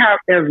 we have,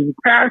 as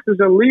pastors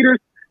and leaders,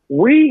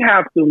 we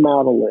have to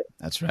model it.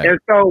 That's right. And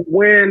so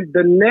when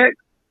the next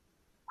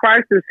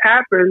crisis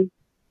happens,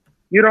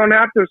 you don't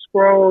have to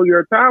scroll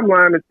your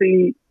timeline to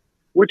see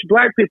which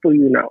black people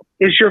you know.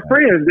 It's your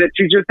friends that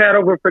you just had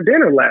over for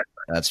dinner last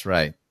night. That's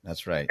right.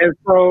 That's right. And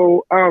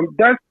so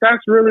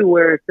that's really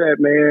where it's at,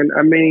 man.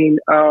 I mean,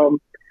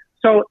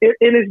 so it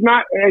is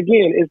not,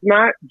 again, it's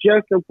not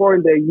just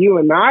important that you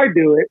and I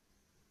do it,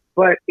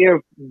 but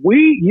if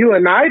you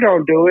and I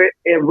don't do it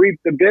and reap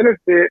the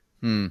benefit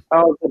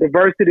of the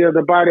diversity of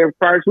the body of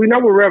Christ, we know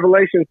what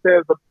Revelation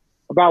says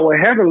about what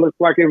heaven looks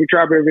like, every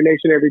tribe, every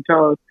nation, every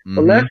tongue.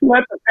 But let's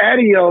let the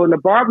patio and the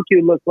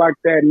barbecue look like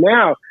that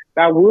now.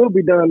 Thy will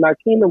be done, thy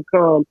kingdom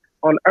come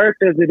on earth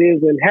as it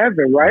is in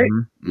heaven, right?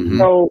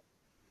 So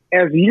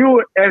as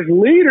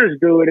leaders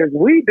do it, as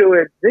we do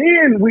it,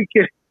 then we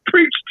can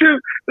preach to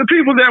the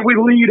people that we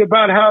lead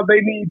about how they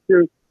need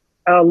to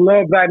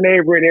love thy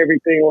neighbor and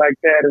everything like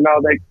that, and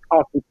all that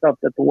awesome stuff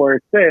that the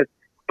word says.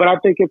 But I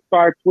think it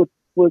starts with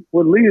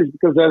leaders,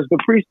 because as the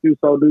priests do,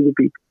 so do the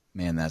people.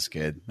 Man, that's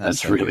good.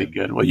 That's really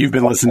good. Well, you've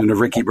been listening to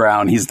Ricky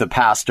Brown. He's the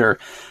pastor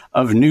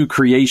of New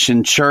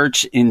Creation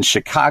Church in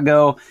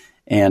Chicago.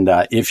 And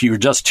if you're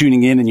just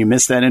tuning in and you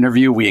missed that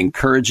interview, we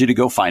encourage you to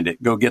go find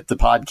it. Go get the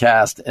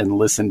podcast and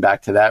listen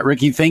back to that.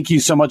 Ricky, thank you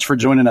so much for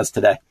joining us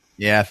today.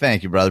 Yeah,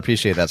 thank you, brother.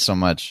 Appreciate that so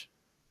much.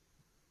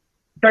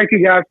 Thank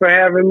you guys for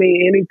having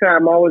me.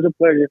 Anytime. Always a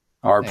pleasure.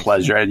 Our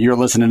pleasure. And you're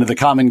listening to The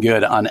Common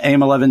Good on AM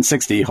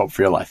 1160. Hope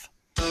for your life.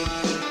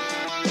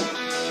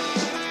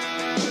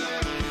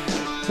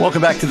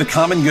 Welcome back to The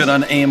Common Good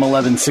on AM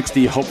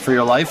 1160, Hope for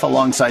Your Life.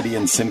 Alongside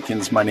Ian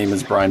Simpkins, my name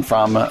is Brian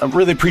Fromm. I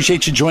really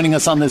appreciate you joining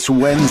us on this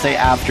Wednesday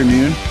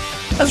afternoon.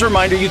 As a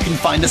reminder, you can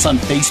find us on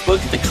Facebook,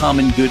 The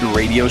Common Good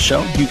Radio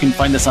Show. You can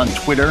find us on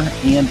Twitter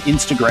and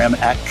Instagram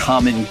at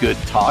Common Good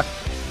Talk.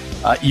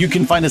 You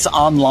can find us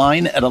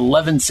online at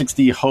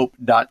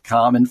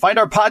 1160hope.com and find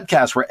our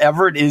podcast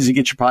wherever it is you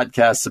get your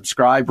podcast.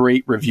 Subscribe,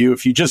 rate, review.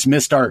 If you just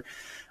missed our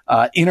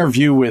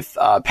interview with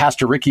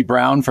Pastor Ricky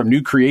Brown from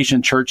New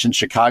Creation Church in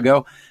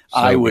Chicago,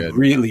 I would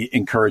really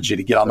encourage you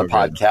to get on the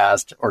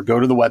podcast or go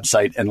to the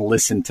website and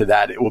listen to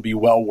that. It will be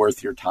well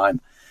worth your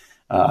time.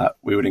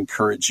 We would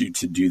encourage you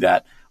to do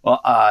that. Well,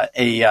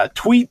 a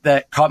tweet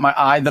that caught my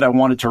eye that I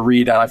wanted to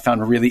read and I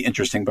found really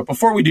interesting. But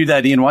before we do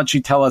that, Ian, why don't you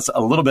tell us a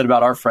little bit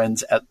about our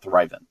friends at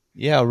Thrivent?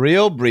 Yeah,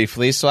 real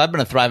briefly. So I've been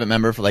a Thrivent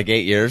member for like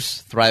 8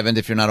 years. Thrivent,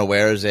 if you're not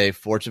aware, is a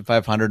Fortune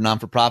 500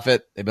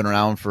 non-for-profit. They've been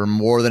around for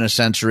more than a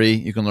century.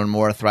 You can learn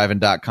more at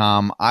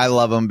Thrivent.com. I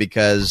love them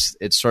because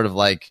it's sort of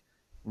like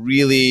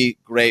really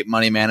great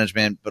money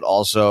management, but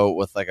also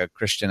with like a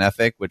Christian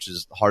ethic, which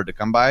is hard to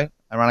come by,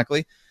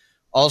 ironically.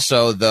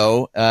 Also,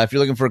 though, if you're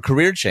looking for a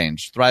career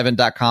change,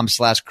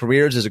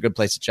 Thrivent.com/careers is a good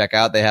place to check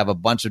out. They have a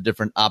bunch of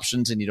different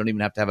options, and you don't even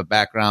have to have a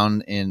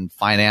background in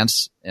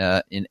finance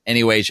in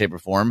any way, shape, or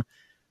form.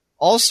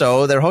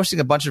 Also, they're hosting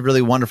a bunch of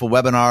really wonderful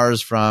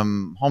webinars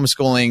from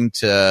homeschooling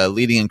to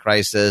leading in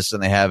crisis,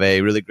 and they have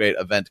a really great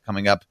event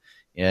coming up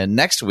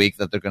next week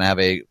that they're going to have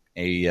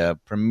a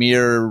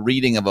premiere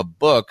reading of a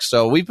book.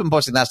 So we've been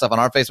posting that stuff on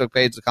our Facebook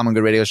page, The Common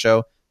Good Radio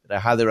Show, that I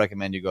highly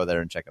recommend you go there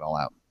and check it all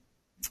out.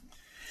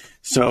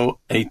 So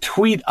a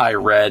tweet I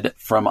read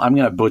from, I'm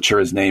going to butcher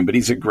his name, but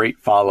he's a great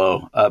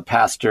follow,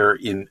 pastor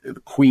in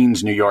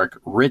Queens, New York,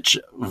 Rich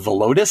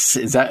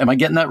Villodas. Am I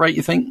getting that right,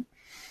 you think?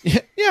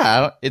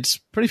 Yeah, it's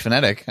pretty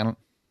phonetic.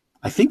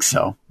 I think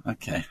so.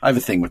 Okay. I have a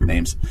thing with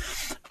names.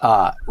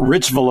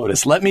 Rich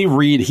Villodas. Let me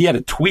read. He had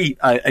a tweet,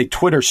 a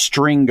Twitter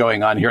string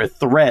going on here, a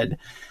thread.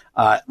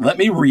 Let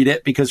me read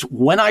it because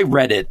when I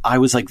read it, I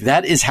was like,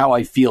 that is how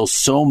I feel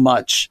so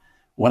much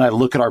when I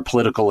look at our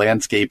political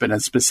landscape, and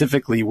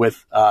specifically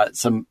with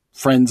some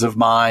friends of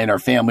mine or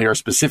family or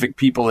specific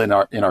people in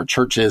our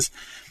churches.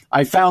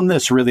 I found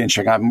this really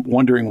interesting. I'm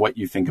wondering what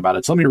you think about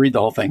it. So let me read the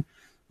whole thing.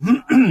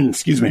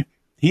 Excuse me.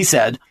 He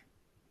said,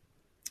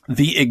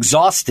 the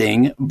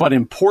exhausting but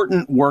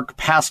important work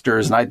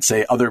pastors, and I'd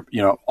say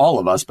all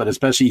of us, but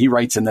especially he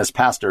writes in this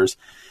pastors,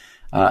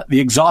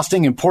 the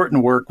exhausting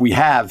important work we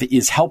have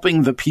is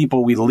helping the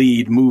people we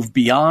lead move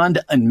beyond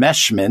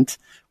enmeshment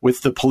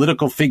with the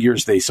political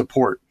figures they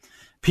support.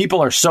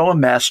 People are so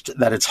enmeshed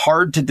that it's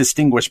hard to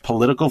distinguish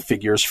political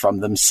figures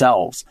from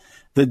themselves.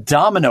 The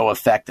domino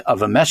effect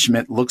of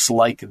enmeshment looks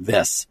like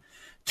this.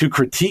 To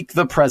critique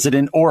the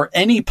president or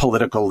any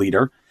political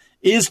leader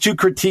is to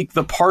critique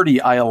the party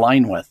I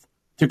align with.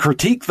 To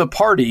critique the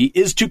party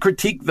is to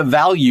critique the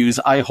values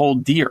I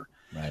hold dear.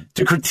 Right.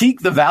 To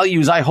critique the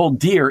values I hold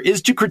dear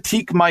is to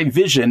critique my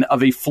vision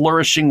of a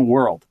flourishing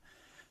world.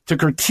 To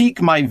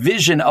critique my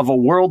vision of a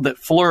world that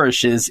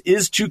flourishes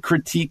is to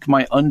critique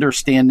my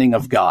understanding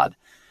of God.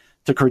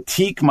 To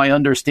critique my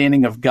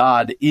understanding of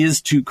God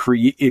is to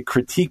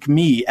critique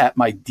me at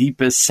my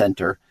deepest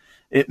center.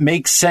 It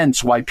makes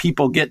sense why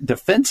people get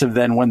defensive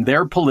then when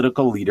their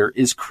political leader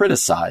is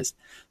criticized.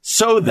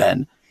 So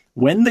then,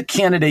 when the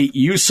candidate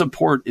you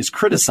support is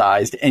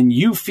criticized and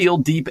you feel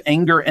deep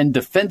anger and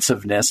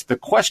defensiveness, the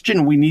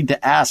question we need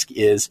to ask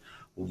is,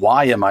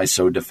 why am I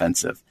so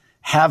defensive?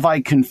 Have I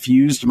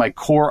confused my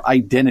core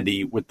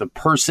identity with the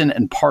person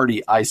and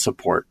party I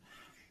support?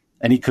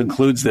 And he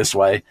concludes this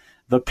way.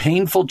 The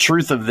painful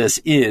truth of this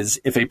is,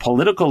 if a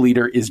political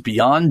leader is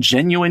beyond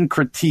genuine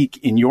critique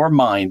in your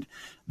mind,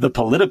 the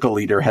political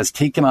leader has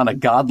taken on a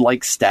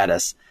godlike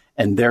status,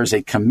 and there's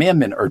a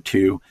commandment or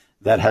two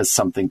that has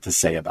something to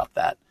say about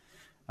that.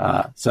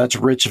 So that's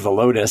Rich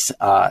Villodas,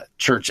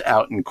 church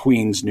out in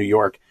Queens, New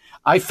York.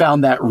 I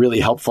found that really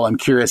helpful. I'm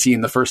curious,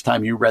 Ian, the first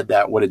time you read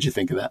that, what did you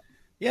think of that?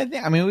 Yeah,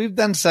 I mean, we've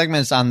done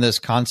segments on this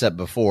concept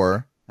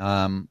before.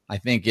 I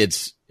think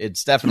it's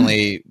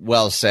definitely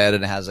well said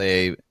and has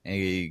a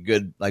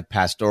good like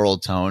pastoral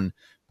tone.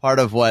 Part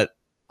of what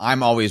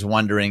I'm always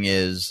wondering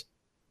is,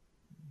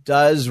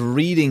 does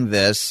reading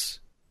this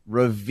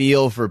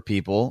reveal for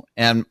people,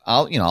 and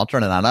I'll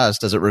turn it on us,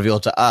 does it reveal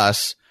to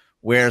us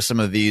where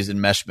some of these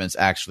enmeshments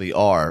actually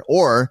are?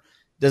 Or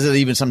does it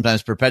even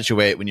sometimes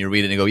perpetuate when you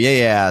read it and go,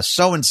 yeah,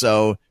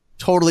 so-and-so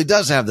totally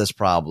does have this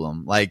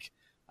problem? Like,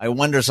 I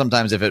wonder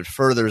sometimes if it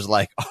furthers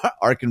like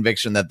our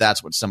conviction that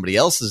that's what somebody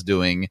else is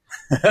doing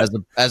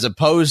as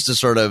opposed to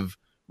sort of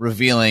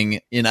revealing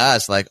in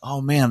us like,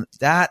 oh man,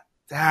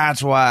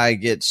 that's why I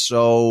get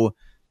so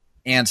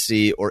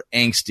antsy or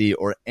angsty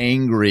or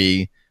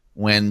angry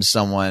when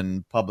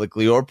someone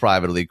publicly or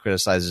privately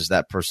criticizes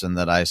that person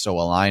that I so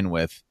align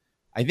with.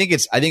 I think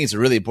it's a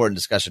really important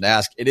discussion to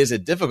ask. It is a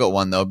difficult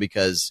one though,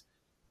 because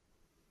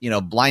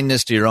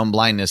blindness to your own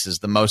blindness is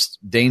the most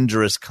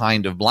dangerous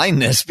kind of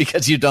blindness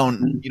because you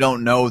don't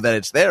know that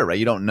it's there, right?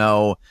 You don't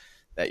know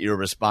that your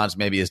response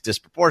maybe is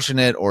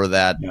disproportionate or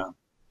that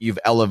you've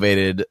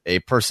elevated a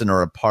person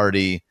or a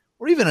party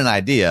or even an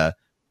idea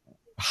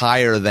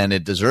higher than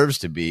it deserves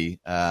to be.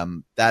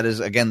 That is,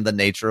 again, the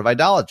nature of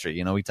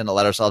idolatry. We tend to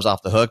let ourselves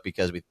off the hook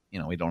because we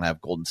don't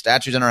have golden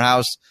statues in our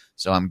house.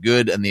 So I'm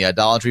good in the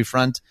idolatry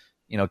front.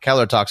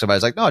 Keller talks about,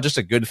 it's like, no, just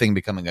a good thing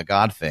becoming a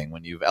God thing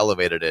when you've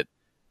elevated it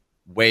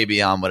way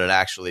beyond what it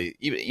actually,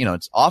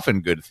 it's often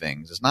good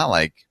things. It's not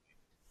like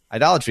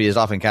idolatry is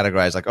often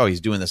categorized like, oh,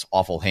 he's doing this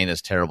awful,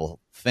 heinous,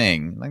 terrible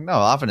thing. Like, no,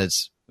 often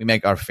we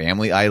make our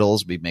family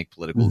idols. We make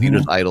political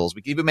leaders idols.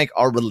 We can even make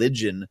our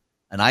religion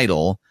an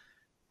idol.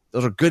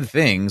 Those are good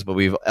things, but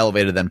we've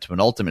elevated them to an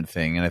ultimate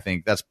thing. And I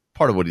think that's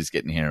part of what he's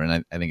getting here.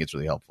 And I think it's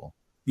really helpful.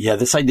 Yeah,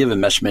 this idea of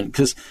enmeshment,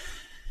 because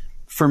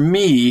for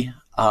me,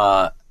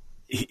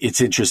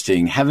 it's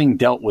interesting. Having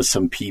dealt with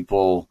some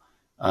people,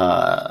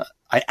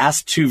 I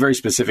asked two very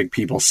specific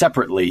people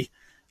separately.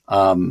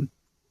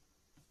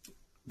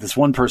 This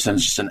one person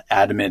is just an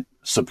adamant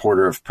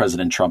supporter of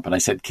President Trump. And I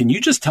said, can you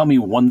just tell me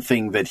one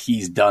thing that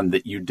he's done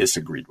that you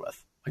disagreed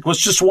with? Like,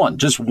 what's just one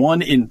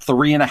in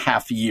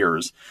 3.5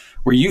 years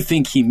where you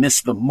think he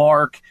missed the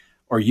mark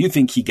or you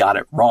think he got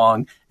it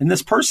wrong. And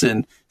this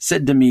person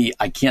said to me,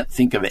 I can't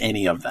think of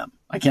any of them.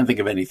 I can't think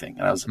of anything.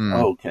 And I was like,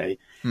 oh, okay.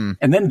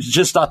 And then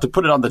just not to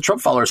put it on the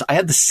Trump followers, I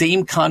had the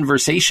same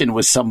conversation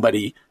with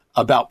somebody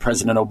about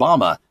President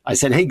Obama. I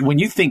said, hey, when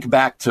you think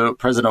back to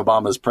President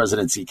Obama's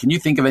presidency, can you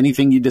think of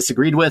anything you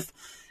disagreed with?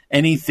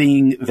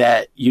 Anything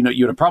that you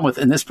had a problem with?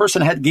 And this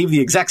person gave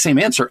the exact same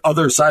answer.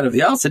 Other side of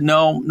the aisle said,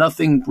 no,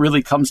 nothing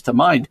really comes to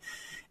mind.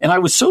 And I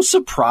was so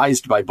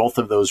surprised by both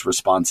of those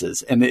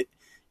responses. And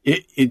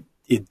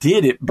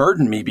it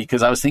burdened me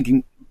because I was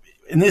thinking,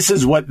 and this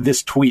is what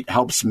this tweet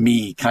helps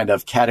me kind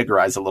of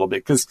categorize a little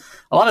bit, because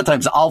a lot of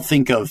times I'll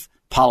think of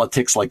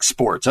politics like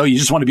sports. Oh, you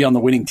just want to be on the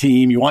winning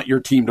team. You want your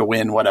team to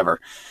win,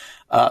 whatever.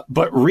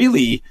 But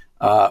really,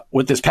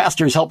 what this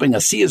pastor is helping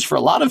us see is for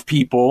a lot of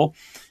people,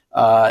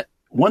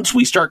 once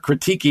we start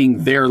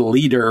critiquing their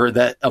leader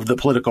of the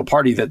political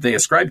party that they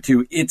ascribe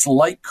to, it's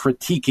like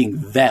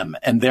critiquing them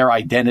and their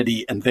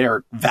identity and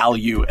their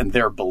value and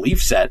their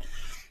belief set.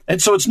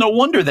 And so it's no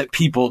wonder that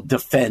people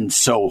defend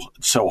so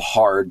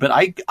hard. But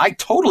I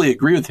totally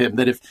agree with him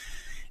that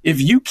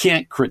if you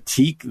can't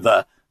critique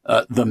the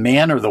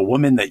man or the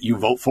woman that you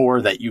vote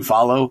for, that you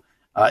follow,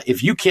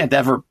 if you can't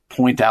ever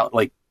point out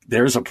like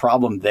there's a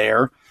problem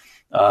there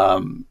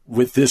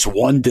with this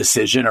one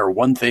decision or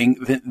one thing,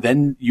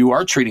 then you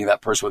are treating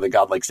that person with a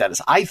godlike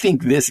status. I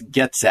think this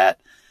gets at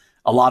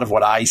a lot of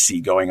what I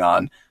see going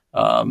on.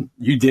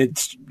 You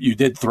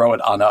did throw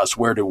it on us.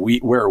 Where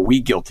are we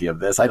guilty of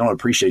this? I don't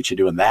appreciate you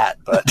doing that,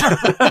 but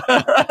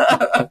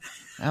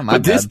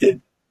but this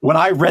did. When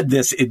I read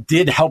this, it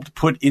did help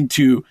put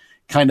into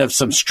kind of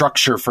some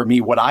structure for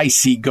me what I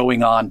see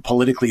going on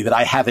politically that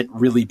I haven't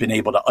really been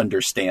able to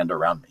understand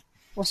around me.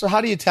 Well, so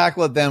how do you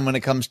tackle it then when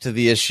it comes to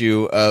the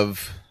issue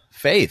of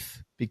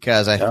faith?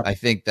 Because I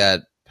think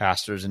that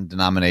pastors and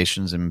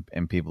denominations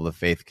and people of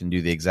faith can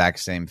do the exact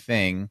same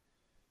thing.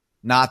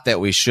 Not that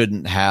we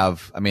shouldn't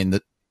have, I mean,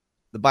 the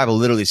Bible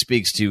literally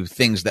speaks to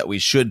things that we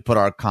should put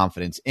our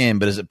confidence in,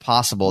 but is it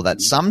possible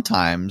that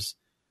sometimes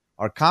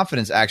our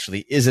confidence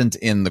actually isn't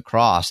in the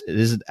cross? It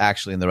isn't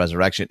actually in the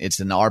resurrection. It's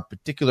in our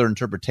particular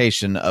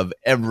interpretation of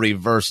every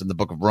verse in the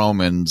book of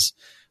Romans,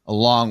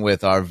 along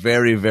with our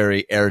very,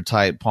 very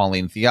airtight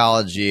Pauline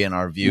theology and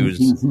our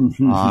views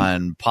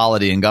on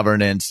polity and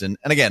governance. And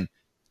again,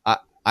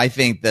 I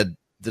think that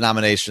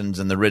denominations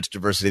and the rich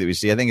diversity that we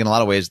see, I think in a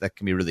lot of ways that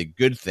can be a really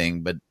good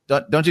thing. But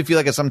don't you feel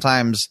like it's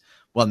sometimes,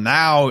 well,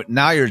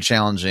 now you're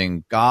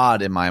challenging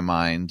God in my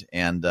mind,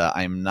 and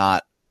I'm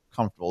not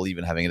comfortable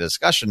even having a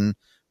discussion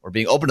or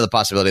being open to the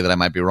possibility that I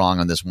might be wrong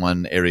on this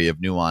one area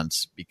of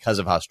nuance because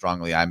of how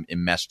strongly I'm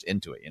enmeshed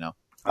into it,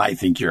 I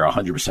think you're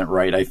 100%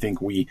 right. I think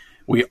we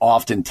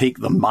often take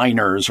the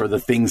minors or the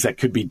things that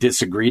could be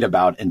disagreed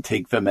about and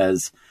take them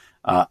as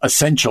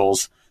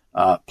essentials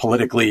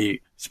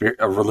politically,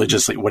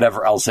 religiously,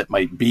 whatever else it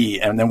might be.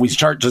 And then we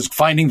start just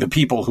finding the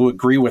people who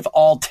agree with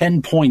all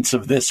 10 points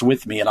of this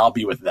with me, and I'll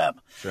be with them,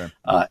 sure.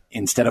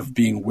 Instead of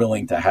being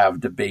willing to have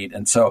debate.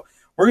 And so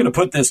we're going to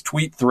put this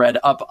tweet thread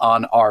up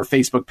on our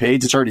Facebook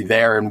page. It's already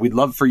there, and we'd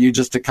love for you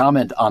just to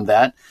comment on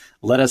that.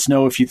 Let us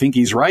know if you think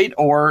he's right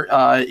or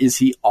is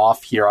he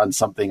off here on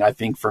something. I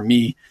think for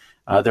me,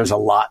 there's a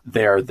lot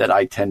there that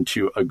I tend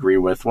to agree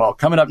with. Well,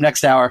 coming up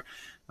next hour,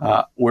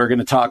 we're going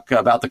to talk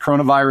about the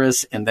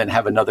coronavirus and then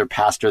have another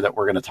pastor that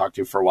we're going to talk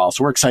to for a while.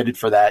 So we're excited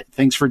for that.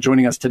 Thanks for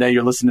joining us today.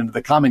 You're listening to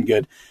The Common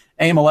Good,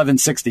 AM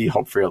 1160,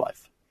 Hope for Your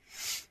Life.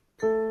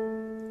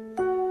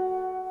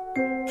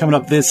 Coming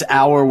up this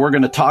hour, we're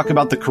going to talk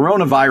about the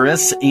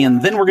coronavirus,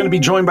 and then we're going to be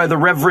joined by the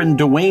Reverend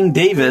Dwayne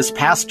Davis,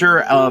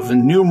 pastor of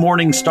New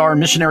Morning Star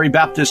Missionary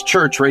Baptist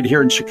Church right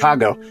here in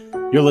Chicago.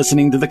 You're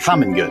listening to The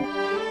Common Good.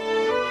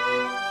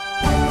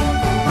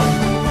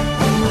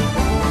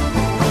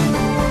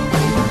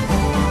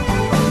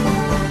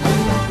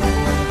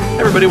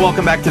 everybody.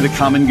 Welcome back to The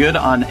Common Good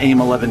on AIM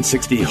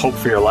 1160, Hope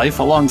for Your Life.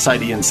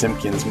 Alongside Ian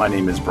Simpkins, my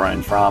name is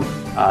Brian Fromm.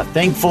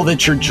 Thankful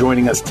that you're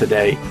joining us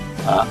today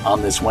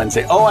on this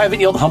Wednesday. Oh, I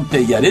haven't yelled hump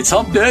day yet. It's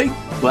hump day.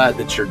 Glad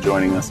that you're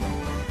joining us.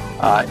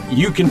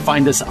 You can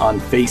find us on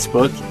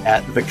Facebook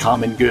at The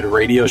Common Good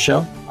Radio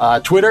Show,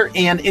 Twitter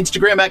and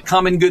Instagram at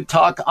Common Good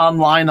Talk,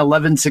 online,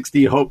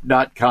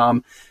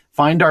 1160hope.com.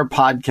 Find our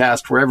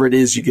podcast wherever it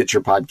is you get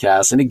your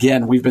podcasts. And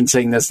again, we've been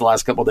saying this the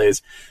last couple of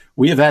days.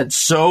 We have had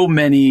so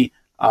many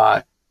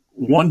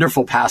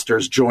wonderful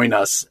pastors join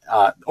us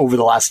over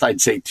the last, I'd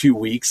say, 2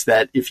 weeks,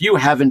 that if you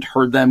haven't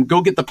heard them,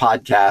 go get the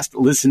podcast,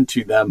 listen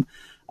to them.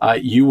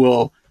 You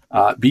will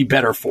be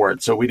better for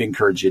it. So we'd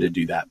encourage you to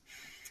do that.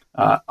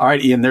 All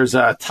right, Ian, there's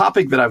a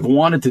topic that I've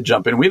wanted to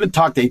jump in. We haven't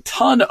talked a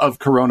ton of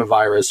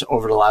coronavirus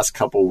over the last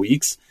couple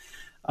weeks,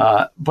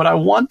 but I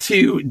want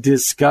to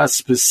discuss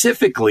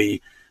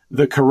specifically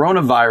the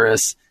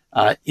coronavirus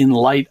in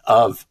light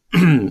of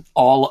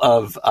all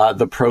of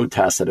the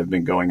protests that have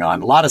been going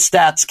on. A lot of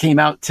stats came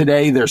out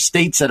today. There's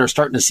states that are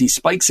starting to see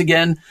spikes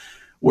again,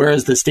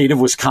 whereas the state of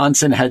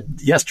Wisconsin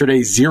had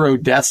yesterday 0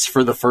 deaths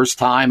for the first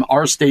time.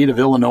 Our state of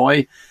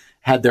Illinois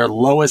had their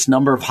lowest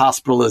number of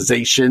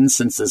hospitalizations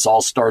since this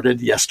all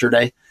started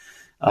yesterday.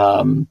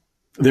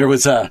 There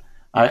was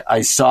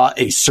I saw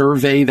a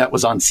survey that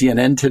was on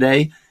CNN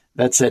today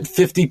that said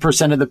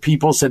 50% of the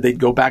people said they'd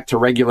go back to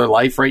regular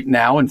life right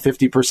now, and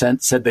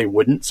 50% said they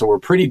wouldn't. So we're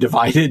pretty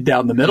divided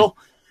down the middle.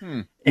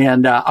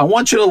 And I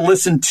want you to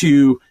listen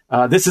to,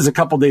 this is a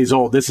couple days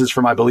old. This is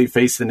from, I believe,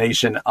 Face the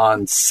Nation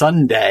on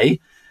Sunday,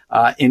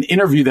 an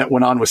interview that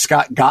went on with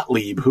Scott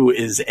Gottlieb, who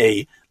is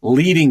a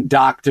leading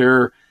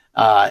doctor,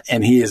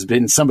 and he has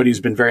been somebody who's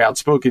been very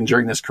outspoken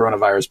during this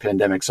coronavirus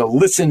pandemic. So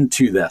listen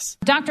to this.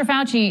 Dr.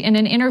 Fauci, in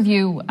an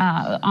interview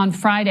on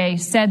Friday,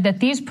 said that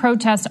these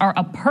protests are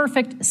a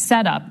perfect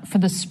setup for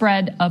the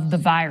spread of the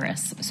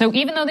virus. So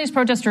even though these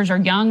protesters are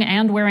young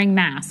and wearing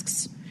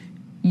masks,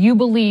 you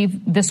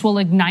believe this will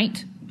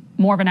ignite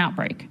more of an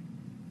outbreak?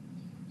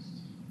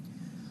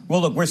 Well,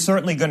 look, we're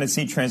certainly going to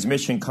see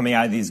transmission coming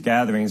out of these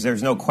gatherings.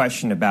 There's no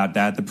question about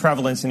that. The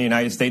prevalence in the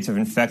United States of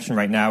infection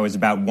right now is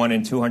about 1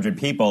 in 200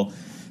 people.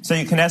 So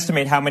you can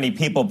estimate how many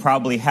people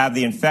probably have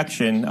the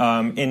infection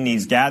in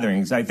these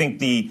gatherings. I think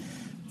the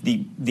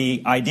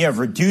idea of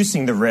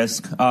reducing the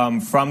risk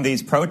from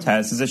these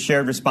protests is a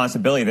shared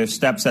responsibility. There's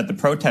steps that the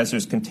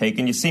protesters can take,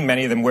 and you see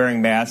many of them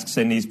wearing masks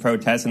in these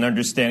protests and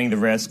understanding the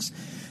risks.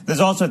 There's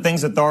also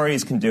things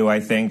authorities can do, I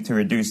think, to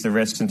reduce the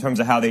risks in terms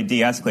of how they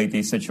de-escalate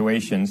these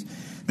situations.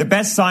 The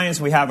best science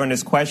we have on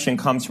this question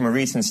comes from a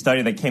recent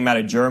study that came out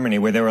of Germany,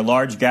 where there were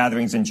large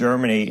gatherings in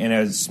Germany in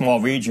a small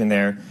region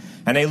there.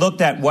 And they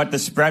looked at what the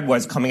spread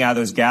was coming out of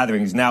those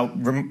gatherings. Now,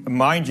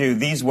 mind you,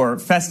 these were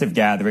festive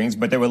gatherings,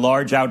 but they were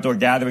large outdoor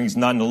gatherings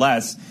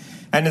nonetheless.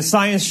 And the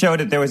science showed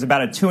that there was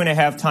about a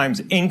 2.5 times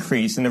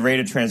increase in the rate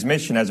of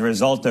transmission as a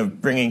result of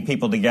bringing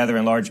people together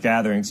in large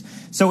gatherings.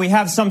 So we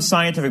have some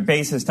scientific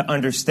basis to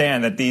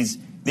understand that these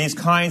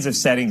kinds of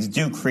settings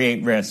do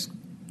create risk.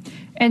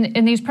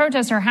 And these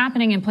protests are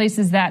happening in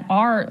places that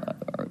are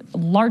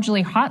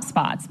largely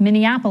hotspots: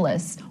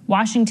 Minneapolis,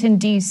 Washington,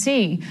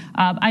 D.C.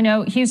 I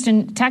know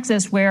Houston,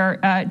 Texas, where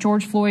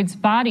George Floyd's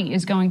body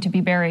is going to be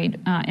buried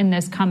in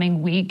this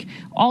coming week,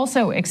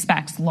 also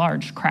expects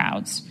large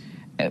crowds.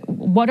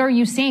 What are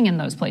you seeing in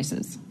those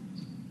places?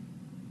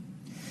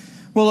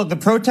 Well, look, the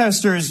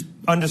protesters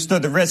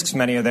understood the risks,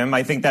 many of them.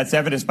 I think that's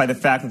evidenced by the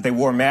fact that they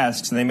wore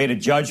masks, and they made a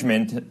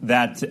judgment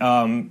that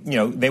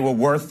they were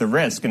worth the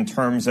risk in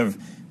terms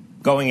of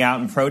going out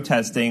and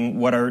protesting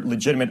what are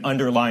legitimate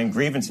underlying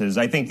grievances.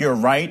 I think you're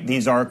right.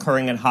 These are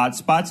occurring in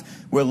hotspots.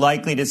 We're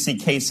likely to see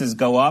cases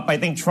go up. I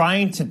think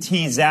trying to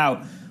tease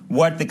out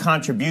what the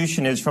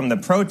contribution is from the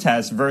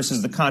protests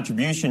versus the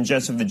contribution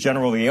just of the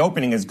general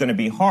reopening is going to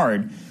be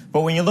hard.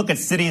 But when you look at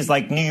cities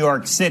like New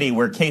York City,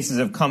 where cases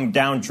have come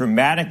down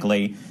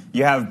dramatically,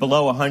 you have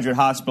below 100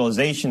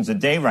 hospitalizations a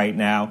day right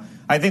now.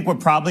 I think we're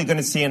probably going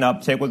to see an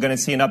uptick. We're going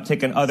to see an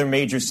uptick in other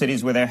major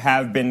cities where there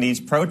have been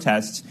these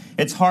protests.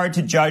 It's hard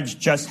to judge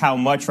just how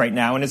much right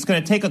now, and it's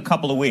going to take a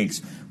couple of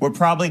weeks. We're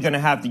probably going to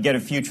have to get a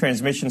few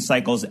transmission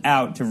cycles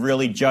out to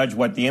really judge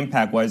what the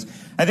impact was.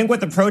 I think what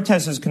the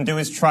protesters can do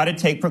is try to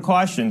take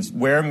precautions,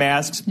 wear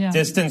masks,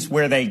 distance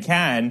where they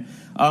can,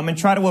 and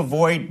try to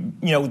avoid,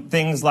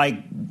 things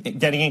like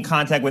getting in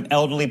contact with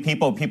elderly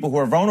people who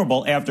are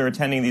vulnerable after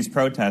attending these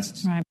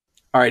protests. Right.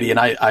 All righty, and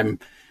I'm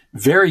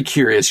very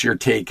curious your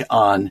take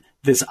on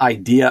this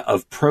idea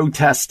of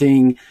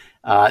protesting,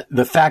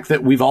 the fact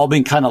that we've all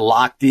been kind of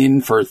locked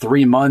in for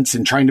 3 months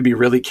and trying to be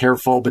really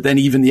careful. But then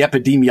even the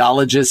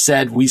epidemiologist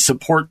said we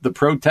support the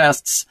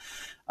protests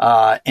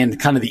and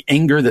kind of the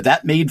anger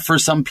that made for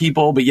some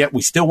people. But yet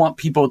we still want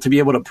people to be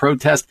able to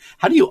protest.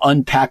 How do you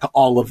unpack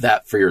all of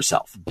that for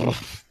yourself?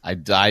 I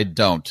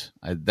don't.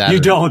 You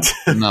don't?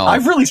 No.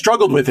 I've really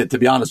struggled with it, to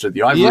be honest with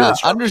you.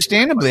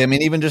 Understandably. I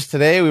mean, even just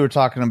today we were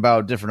talking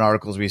about different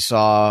articles we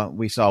saw.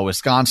 We saw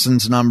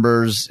Wisconsin's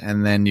numbers,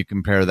 and then you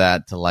compare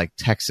that to like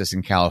Texas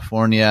and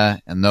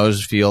California, and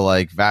those feel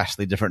like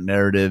vastly different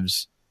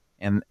narratives.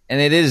 And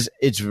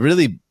it's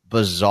really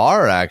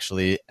bizarre,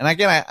 actually. And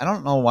again, I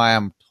don't know why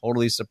I'm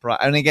totally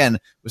surprised. And again,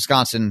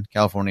 Wisconsin,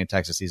 California,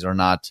 Texas, these are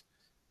not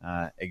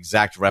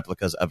exact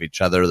replicas of each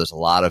other. There's a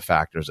lot of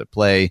factors at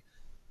play.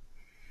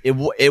 It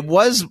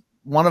was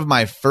one of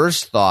my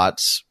first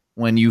thoughts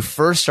when you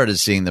first started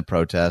seeing the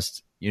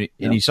protests. And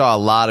you saw a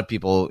lot of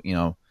people,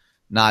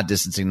 not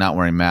distancing, not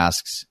wearing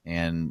masks,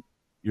 and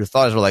your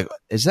thoughts were like,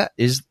 is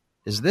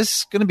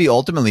this going to be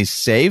ultimately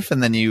safe?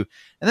 And then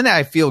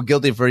I feel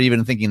guilty for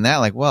even thinking that,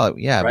 like, well,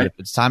 yeah, but if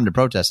it's time to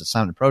protest, it's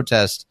time to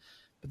protest.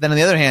 But then on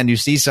the other hand, you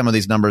see some of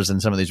these numbers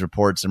and some of these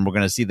reports, and we're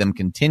going to see them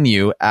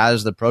continue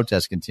as the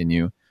protests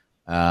continue.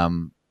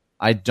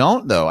 I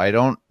don't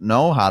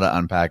know how to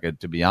unpack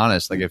it, to be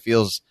honest. Like, this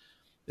feels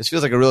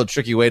like a real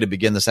tricky way to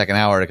begin the second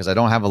hour, because I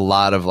don't have a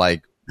lot of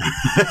like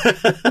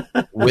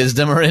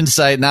wisdom or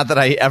insight. Not that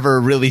I ever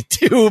really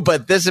do,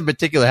 but this in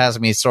particular has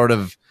me sort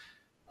of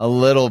a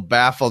little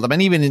baffled. I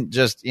mean, even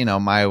just,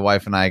 my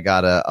wife and I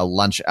got a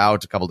lunch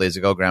out a couple days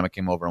ago. Grandma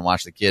came over and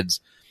watched the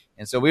kids.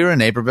 And so we were in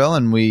Naperville,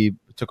 and we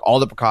took all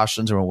the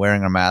precautions, and we're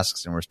wearing our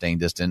masks, and we're staying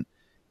distant.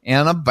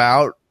 And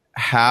about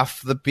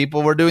half the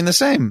people were doing the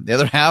same. The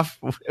other half,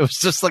 it was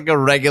just like a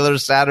regular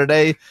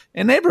Saturday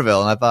in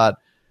Naperville. And I thought,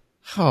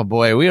 oh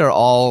boy, we are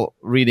all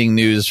reading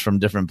news from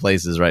different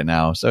places right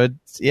now. So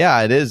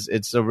it is.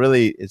 It's a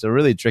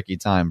really tricky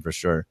time for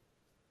sure.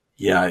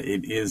 Yeah,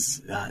 it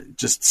is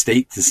just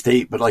state to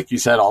state, but like you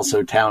said,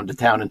 also town to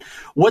town. And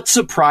what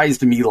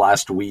surprised me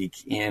last week,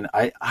 and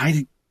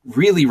I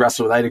really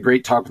wrestled with, I had a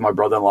great talk with my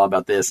brother-in-law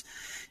about this,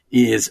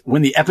 is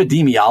when the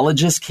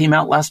epidemiologist came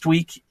out last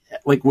week,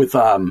 like with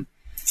a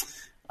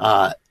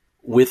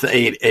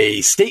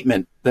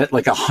statement that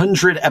like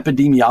 100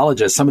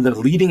 epidemiologists, some of the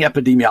leading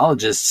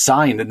epidemiologists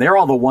signed, and they're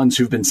all the ones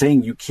who've been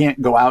saying, you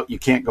can't go out,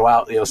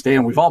 stay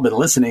in. We've all been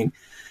listening.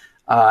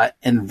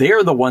 And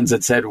they're the ones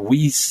that said,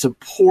 we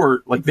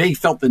support, like they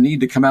felt the need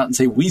to come out and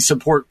say, we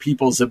support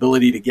people's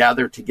ability to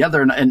gather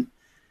together. And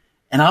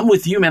I'm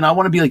with you, man. I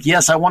want to be like,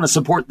 yes, I want to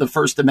support the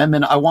First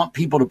Amendment. I want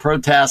people to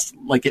protest.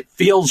 Like, it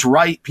feels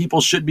right.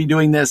 People should be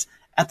doing this.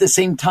 At the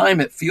same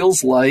time, it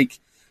feels like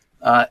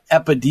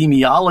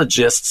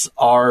epidemiologists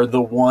are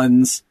the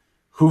ones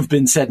who've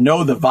been said,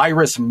 no, the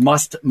virus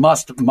must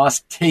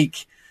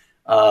take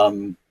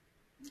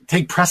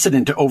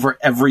precedent over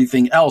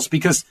everything else.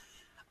 Because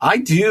I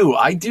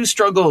do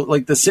struggle,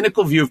 like the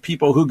cynical view of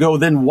people who go,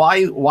 then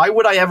why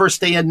would I ever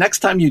stay in next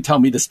time you tell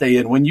me to stay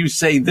in, when you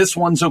say this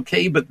one's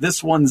okay, but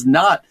this one's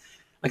not?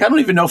 Like, I don't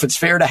even know if it's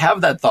fair to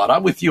have that thought.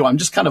 I'm with you. I'm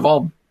just kind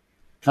of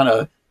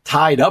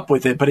tied up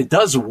with it, but it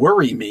does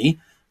worry me.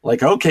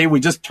 Like, okay,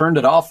 we just turned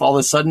it off all of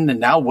a sudden, and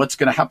now what's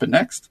going to happen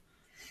next?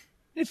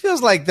 It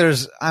feels like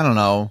there's, I don't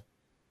know,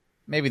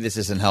 maybe this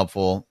isn't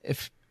helpful.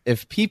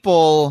 If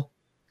people,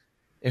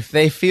 if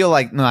they feel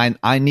like, no,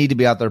 I need to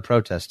be out there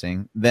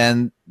protesting,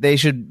 then they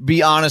should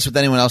be honest with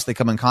anyone else they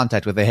come in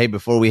contact with. Hey,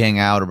 before we hang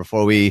out, or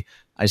I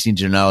just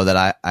need you to know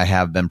that I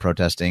have been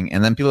protesting.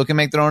 And then people can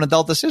make their own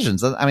adult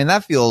decisions. I mean,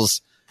 that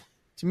feels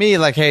to me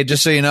like, hey,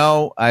 just so you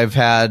know, I've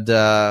had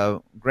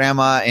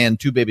grandma and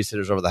 2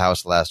 babysitters over the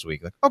house last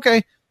week. Like,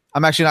 okay,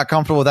 I'm actually not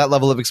comfortable with that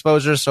level of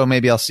exposure, so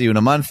maybe I'll see you in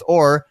a month,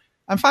 or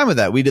I'm fine with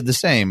that. We did the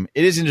same.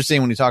 It is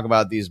interesting when you talk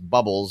about these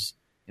bubbles,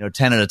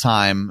 10 at a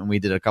time, and we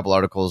did a couple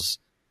articles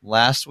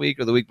last week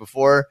or the week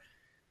before.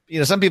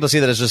 Some people see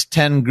that as just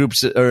 10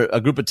 groups, or a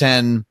group of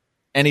 10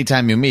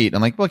 anytime you meet.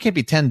 I'm like, well, it can't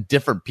be 10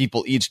 different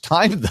people each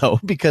time, though,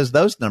 because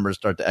those numbers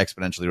start to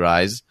exponentially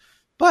rise.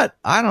 But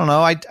I don't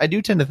know. I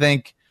do tend to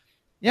think,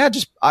 yeah,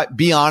 just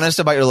be honest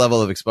about your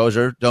level of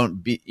exposure.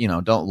 Don't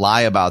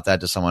lie about that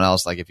to someone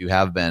else. Like, if you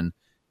have been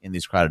in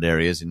these crowded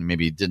areas and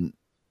maybe didn't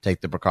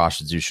take the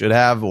precautions you should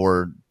have,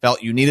 or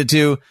felt you needed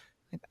to,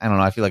 I don't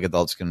know. I feel like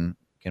adults can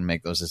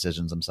make those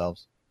decisions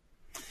themselves.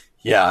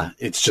 Yeah,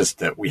 it's just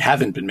that we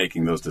haven't been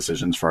making those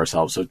decisions for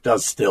ourselves. So it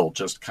does still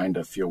just kind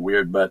of feel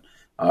weird. But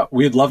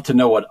we'd love to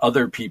know what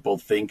other people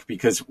think,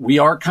 because we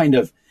are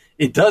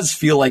it does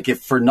feel like,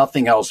 if for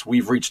nothing else,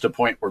 we've reached a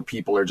point where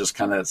people are just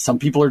some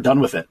people are done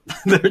with it.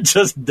 They're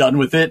just done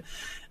with it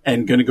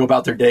and going to go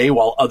about their day,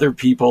 while other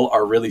people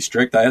are really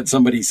strict. I had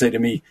somebody say to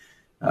me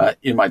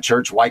in my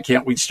church, why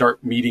can't we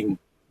start meeting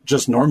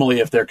just normally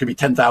if there could be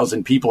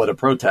 10,000 people at a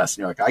protest?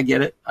 And you're like, I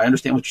get it. I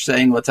understand what you're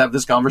saying. Let's have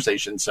this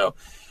conversation. So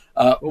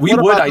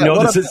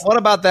what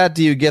about that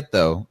do you get,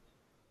 though?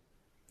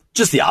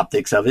 Just the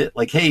optics of it.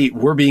 Like, hey,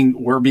 we're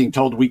being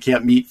told we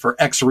can't meet for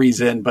X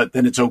reason, but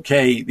then it's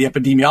okay. The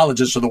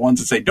epidemiologists are the ones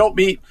that say don't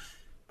meet,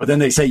 but then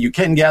they say you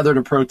can gather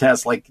to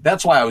protest. Like,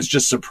 that's why I was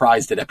just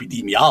surprised that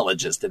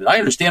epidemiologists did it. I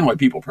understand why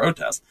people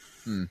protest.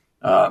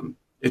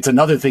 It's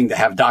another thing to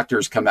have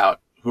doctors come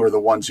out who are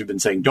the ones who've been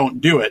saying don't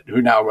do it,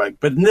 who now are like,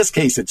 but in this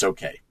case, it's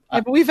okay.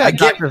 Yeah, but we've had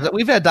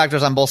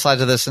doctors on both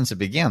sides of this since it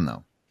began,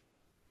 though.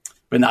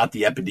 But not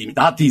these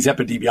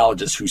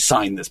epidemiologists who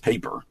signed this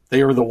paper.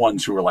 They are the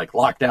ones who are like,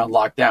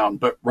 lockdown.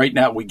 But right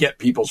now we get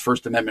people's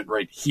First Amendment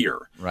right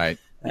here. Right.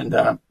 And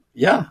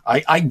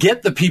I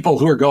get the people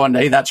who are going,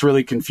 hey, that's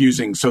really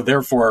confusing. So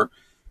therefore,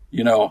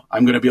 I'm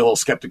going to be a little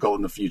skeptical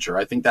in the future.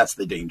 I think that's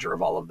the danger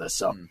of all of this.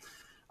 So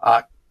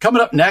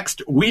Coming up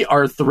next, we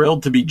are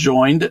thrilled to be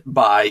joined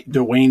by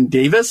Dwayne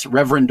Davis,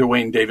 Reverend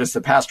Dwayne Davis,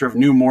 the pastor of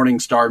New Morning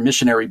Star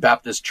Missionary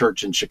Baptist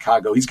Church in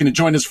Chicago. He's going to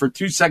join us for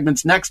 2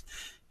 segments next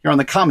here on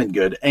The Common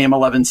Good, AM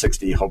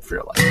 1160, Hope for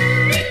Your Life.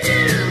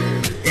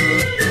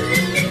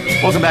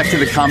 Welcome back to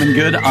The Common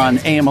Good on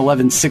AM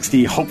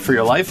 1160, Hope for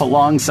Your Life,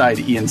 alongside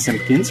Ian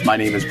Simpkins. My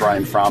name is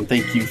Brian Fromm.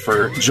 Thank you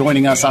for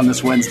joining us on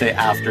this Wednesday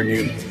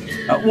afternoon.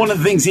 One of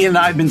the things Ian and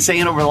I have been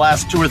saying over the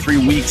last 2 or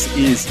 3 weeks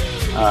is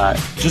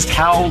just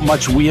how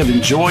much we have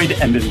enjoyed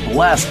and been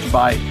blessed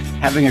by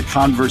having a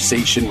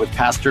conversation with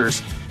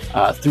pastors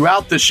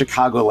throughout the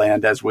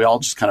Chicagoland as we all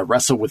just kind of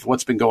wrestle with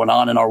what's been going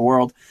on in our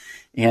world.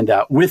 And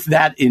with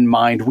that in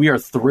mind, we are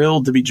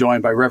thrilled to be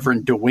joined by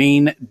Reverend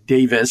Dwayne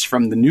Davis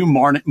from the New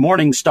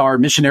Morning Star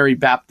Missionary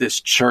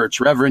Baptist Church.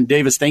 Reverend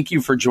Davis, thank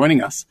you for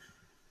joining us.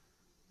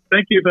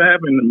 Thank you for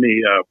having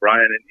me,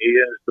 Brian and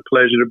Ian. It's a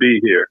pleasure to be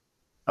here.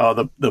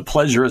 Oh, the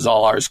pleasure is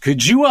all ours.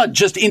 Could you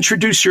just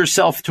introduce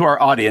yourself to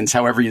our audience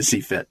however you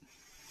see fit?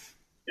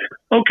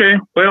 Okay.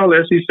 Well,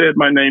 as he said,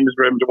 my name is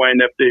Reverend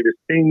Dwayne F. Davis,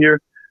 Sr.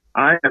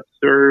 I have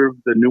served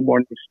the New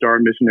Morning Star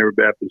Missionary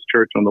Baptist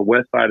Church on the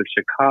west side of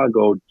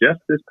Chicago just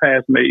this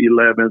past May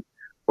 11th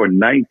for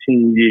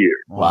 19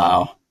 years.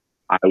 Wow.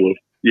 I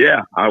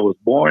was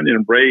born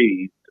and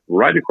raised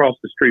right across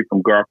the street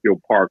from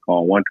Garfield Park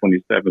on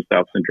 127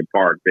 South Central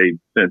Park. They've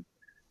since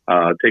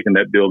taken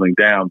that building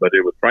down, but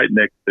it was right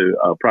next to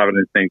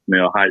Providence St.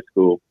 Mail High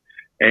School.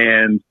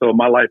 And so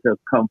my life has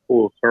come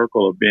full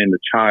circle of being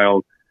a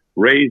child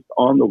raised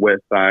on the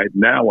west side.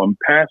 Now I'm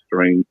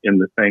pastoring in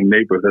the same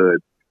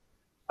neighborhood.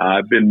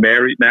 I've been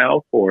married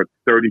now for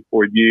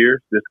 34 years,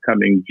 this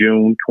coming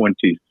June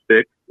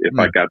 26th, if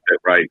I got that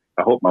right.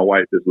 I hope my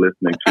wife is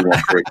listening. She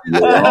won't break me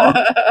wrong.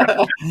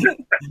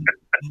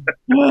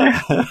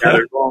 Got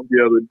it wrong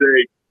the other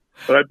day.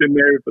 But I've been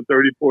married for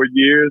 34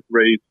 years,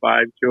 raised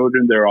 5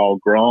 children. They're all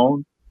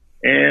grown.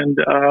 And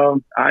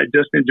I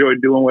just enjoy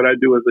doing what I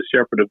do as a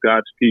shepherd of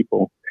God's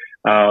people.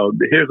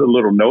 Here's a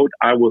little note.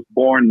 I was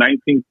born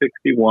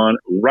 1961,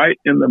 right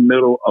in the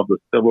middle of the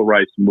civil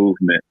rights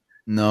movement.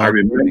 No. I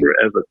remember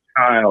as a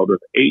child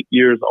of 8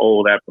 years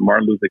old after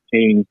Martin Luther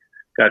King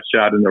got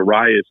shot and the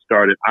riots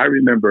started, I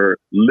remember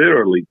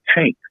literally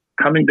tanks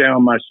coming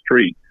down my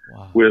street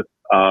with,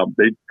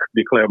 they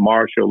declared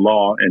martial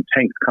law and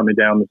tanks coming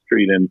down the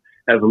street. And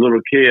as a little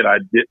kid, I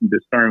didn't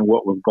discern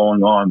what was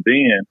going on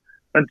then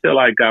until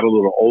I got a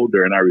little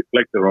older and I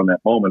reflected on that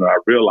moment and I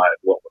realized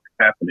what was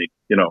happening,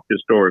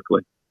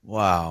 historically.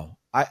 Wow.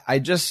 I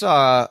just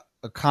saw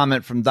a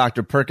comment from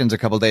Dr. Perkins a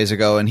couple of days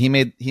ago, and he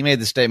made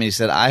the statement. He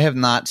said, I have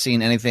not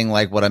seen anything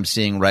like what I'm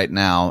seeing right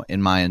now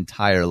in my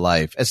entire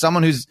life. As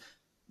someone who's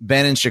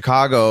been in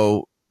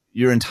Chicago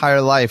your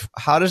entire life,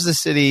 how does the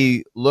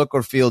city look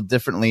or feel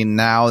differently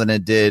now than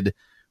it did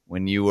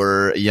when you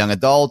were a young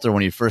adult or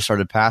when you first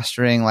started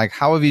pastoring? Like,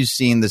 how have you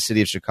seen the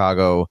city of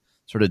Chicago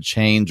sort of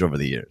change over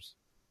the years?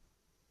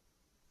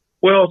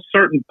 Well,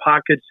 certain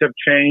pockets have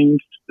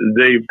changed.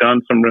 They've done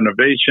some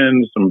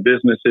renovations, some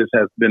businesses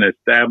have been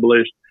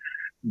established,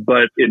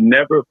 but it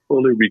never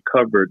fully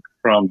recovered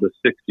from the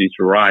 60s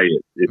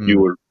riots. If you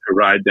were to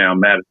ride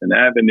down Madison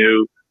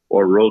Avenue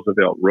or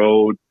Roosevelt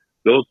Road,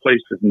 those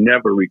places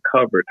never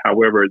recovered.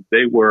 However,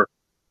 they were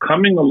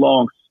coming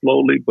along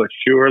slowly but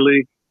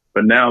surely,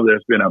 but now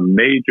there's been a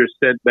major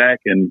setback,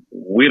 and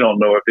we don't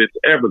know if it's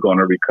ever going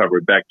to recover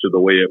back to the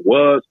way it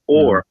was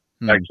or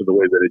back to the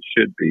way that it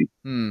should be.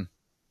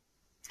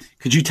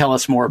 Could you tell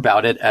us more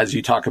about it as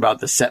you talk about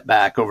the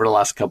setback over the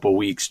last couple of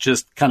weeks?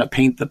 Just kind of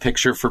paint the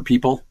picture for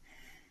people.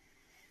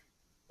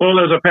 Well,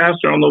 as a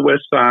pastor on the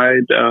west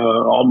side,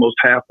 almost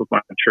half of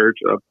my church,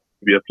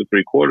 maybe up to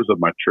 3/4 of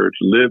my church,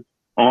 lived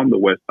on the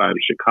west side of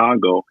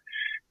Chicago.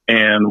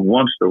 And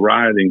once the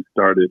rioting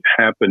started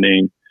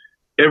happening,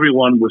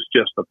 everyone was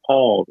just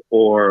appalled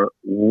or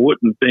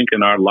wouldn't think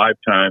in our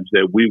lifetimes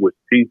that we would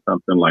see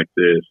something like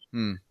this.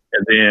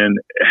 And then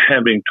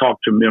having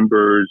talked to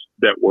members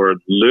that were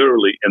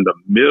literally in the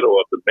middle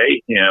of the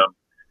mayhem,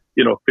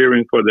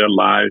 fearing for their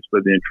lives,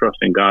 but then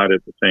trusting God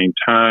at the same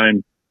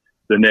time.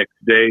 The next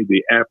day,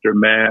 the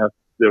aftermath,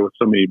 there were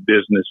so many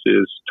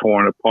businesses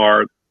torn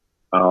apart,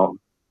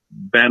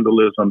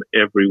 vandalism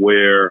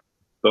everywhere.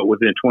 But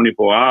within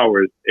 24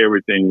 hours,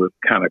 everything was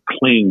kind of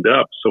cleaned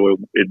up. So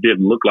it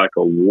didn't look like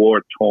a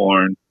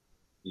war-torn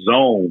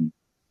zone.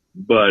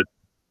 But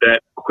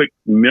that quick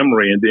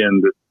memory, and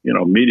then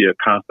the media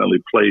constantly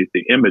plays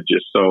the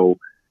images. So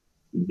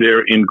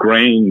they're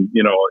ingrained,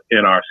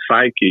 in our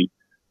psyche.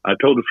 I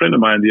told a friend of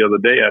mine the other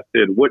day, I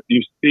said, what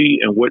you see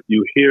and what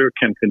you hear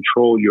can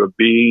control your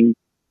being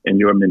and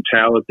your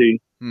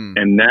mentality.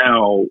 And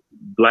now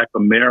Black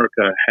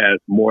America has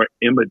more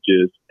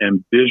images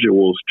and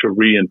visuals to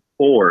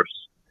reinforce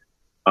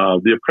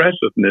the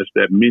oppressiveness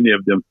that many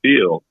of them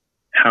feel.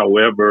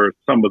 However,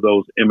 some of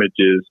those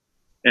images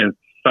and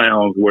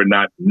sounds were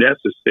not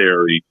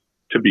necessary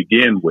to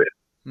begin with.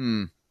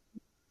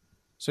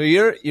 So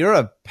you're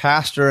a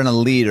pastor and a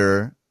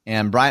leader,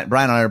 and Brian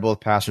and I are both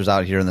pastors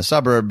out here in the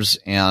suburbs,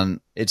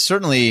 and it's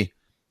certainly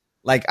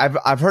like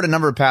I've heard a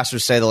number of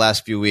pastors say the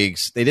last few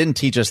weeks, they didn't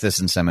teach us this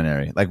in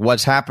seminary. Like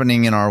what's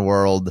happening in our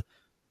world,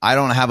 I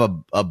don't have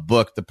a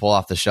book to pull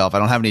off the shelf. I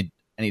don't have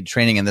any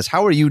training in this.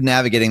 How are you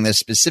navigating this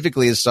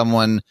specifically as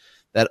someone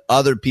that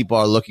other people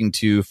are looking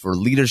to for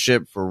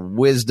leadership, for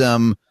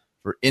wisdom,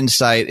 for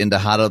insight into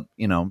how to,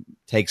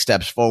 take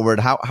steps forward?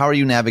 How are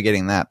you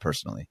navigating that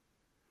personally?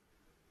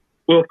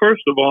 Well,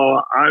 first of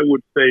all, I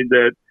would say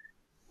that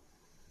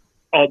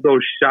although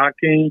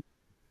shocking,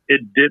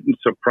 it didn't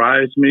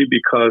surprise me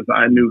because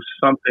I knew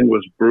something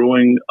was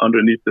brewing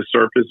underneath the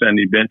surface and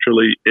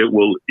eventually it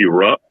will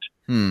erupt.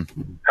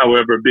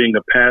 However, being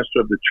a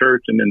pastor of the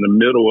church and in the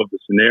middle of the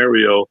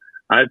scenario,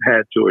 I've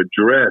had to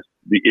address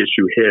the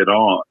issue head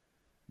on.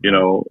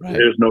 Right.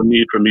 There's no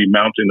need for me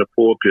mounting the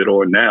pulpit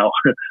or now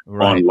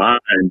online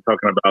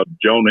talking about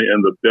Jonah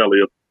in the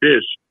belly of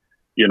fish,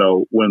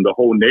 when the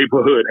whole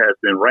neighborhood has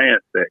been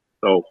ransacked.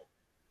 So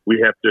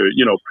we have to,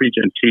 preach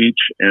and teach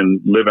and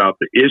live out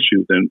the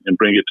issues and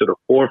bring it to the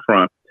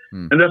forefront.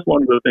 And that's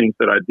one of the things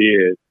that I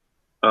did.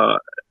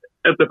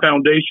 At the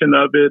foundation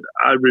of it,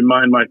 I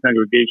remind my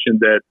congregation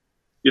that,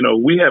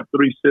 we have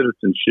three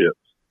citizenships.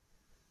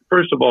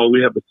 First of all,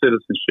 we have a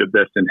citizenship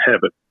that's in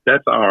heaven.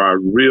 That's our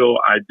real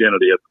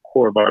identity at the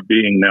core of our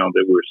being now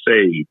that we're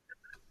saved.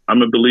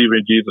 I'm a believer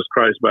in Jesus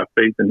Christ by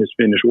faith in his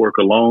finished work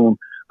alone.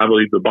 I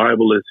believe the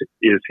Bible is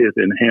his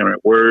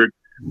inherent word.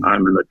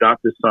 I'm an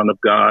adopted son of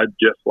God,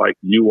 just like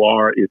you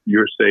are if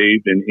you're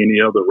saved in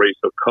any other race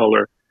or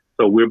color.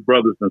 So we're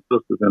brothers and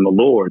sisters in the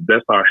Lord.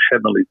 That's our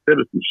heavenly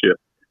citizenship.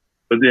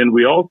 But then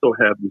we also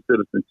have the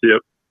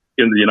citizenship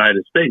in the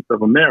United States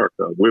of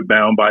America. We're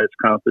bound by its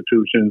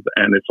constitutions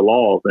and its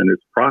laws and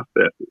its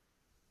processes.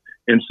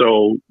 And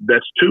so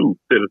that's two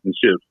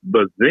citizenships.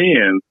 But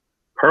then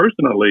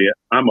personally,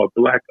 I'm a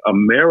Black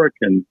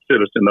American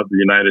citizen of the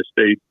United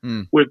States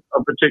with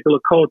a particular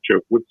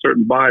culture, with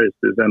certain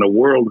biases and a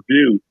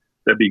worldview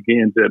that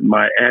begins at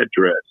my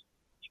address.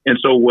 And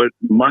so what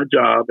my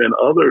job and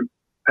other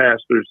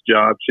pastors'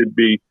 job should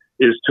be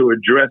is to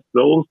address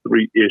those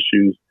three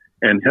issues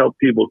and help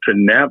people to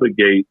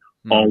navigate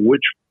on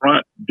which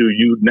front do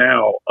you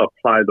now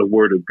apply the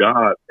word of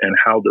God and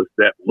how does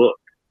that look?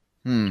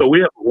 So we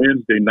have a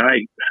Wednesday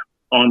night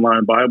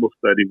online Bible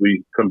study.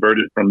 We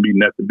converted from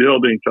meeting at the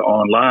building to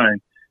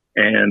online,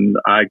 and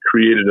I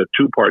created a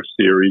 2-part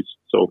series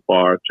so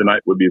far.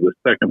 Tonight would be the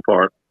second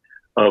part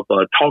of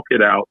Talk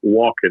It Out,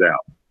 Walk It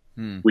Out.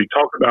 We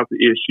talk about the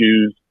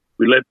issues.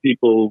 We let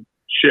people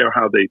share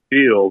how they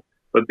feel,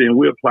 but then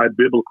we apply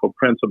biblical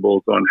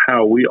principles on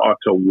how we ought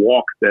to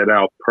walk that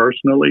out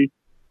personally,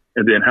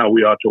 and then how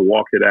we ought to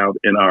walk it out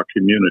in our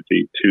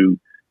community to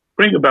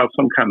bring about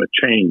some kind of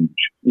change,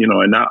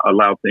 and not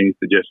allow things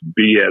to just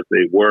be as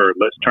they were.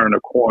 Let's turn a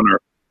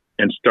corner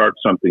and start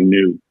something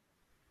new.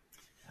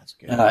 That's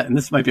good. And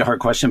this might be a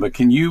hard question, but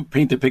can you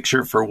paint a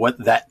picture for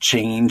what that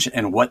change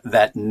and what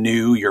that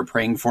new you're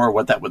praying for,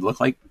 what that would look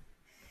like?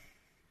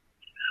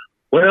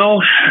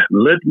 Well,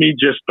 let me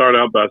just start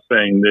out by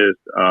saying this.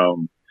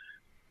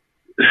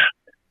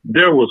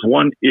 There was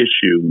one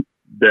issue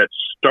that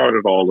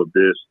started all of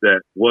this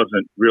that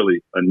wasn't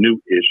really a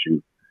new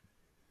issue.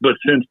 But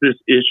since this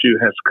issue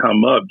has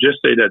come up, just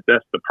say that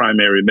that's the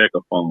primary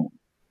megaphone.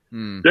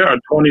 There are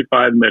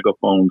 25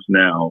 megaphones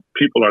now.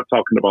 People are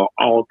talking about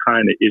all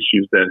kinds of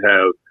issues that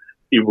have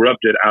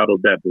erupted out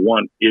of that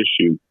one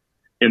issue.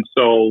 And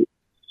so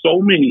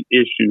many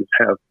issues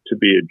have to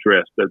be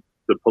addressed. That's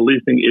the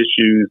policing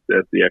issues,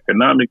 there's the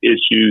economic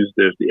issues,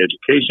 there's the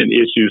education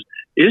issues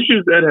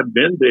that have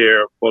been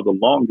there for the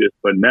longest,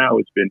 but now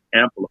it's been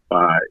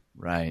amplified.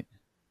 Right.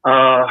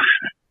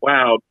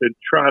 Wow, to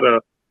try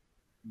to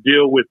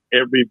deal with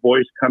every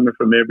voice coming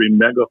from every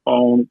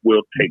megaphone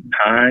will take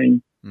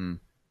time.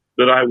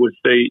 But I would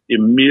say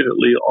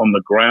immediately on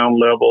the ground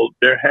level,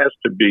 there has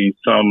to be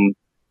some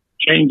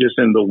changes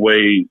in the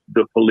way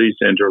the police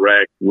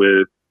interact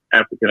with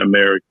African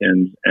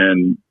Americans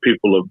and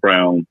people of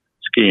brown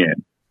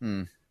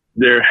skin.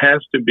 There has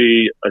to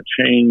be a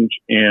change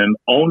in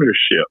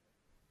ownership,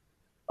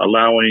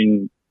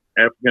 allowing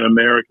African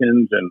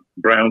Americans and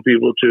brown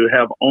people to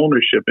have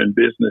ownership in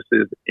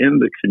businesses in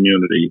the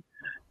community,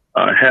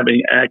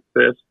 having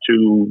access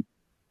to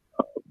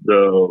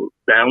the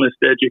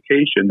balanced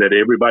education that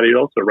everybody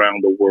else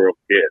around the world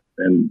gets.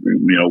 And,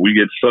 we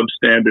get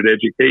substandard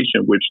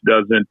education, which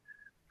doesn't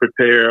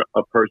prepare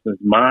a person's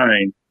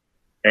mind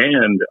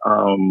and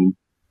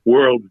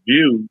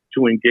worldview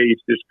to engage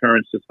this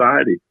current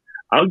society.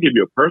 I'll give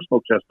you a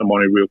personal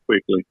testimony real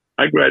quickly.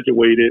 I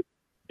graduated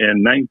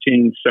in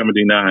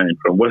 1979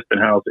 from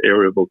Westinghouse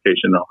Area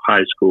Vocational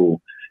High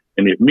School.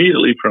 And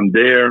immediately from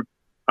there,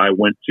 I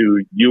went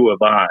to U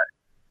of I.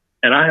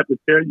 And I have to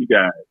tell you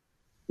guys,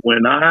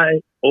 when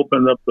I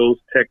opened up those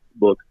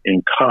textbooks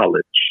in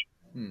college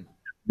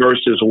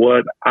versus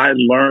what I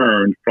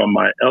learned from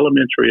my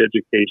elementary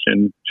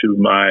education to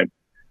my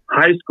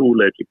high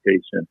school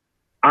education,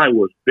 I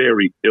was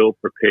very ill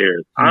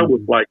prepared. I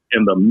was like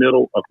in the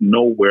middle of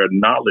nowhere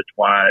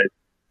knowledge-wise,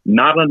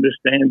 not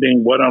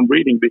understanding what I'm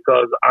reading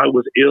because I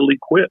was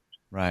ill-equipped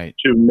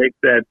to make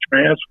that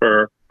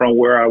transfer from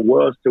where I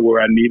was to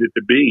where I needed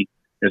to be.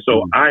 And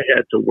so I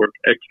had to work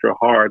extra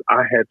hard.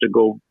 I had to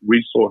go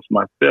resource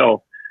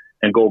myself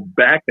and go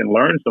back and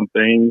learn some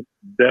things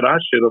that I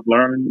should have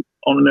learned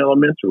on an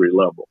elementary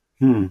level.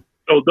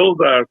 So those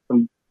are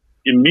some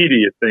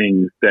immediate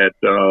things that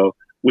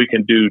we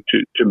can do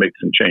to make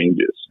some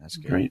changes. That's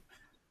great.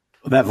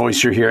 That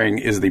voice you're hearing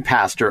is the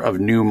pastor of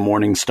New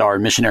Morning Star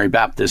Missionary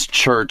Baptist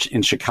Church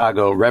in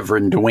Chicago,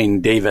 Reverend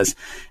Dwayne Davis.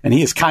 And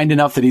he is kind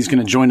enough that he's going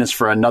to join us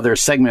for another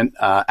segment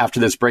after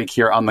this break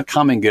here on The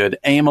Common Good,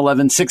 AM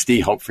 1160,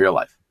 Hope for Your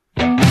Life.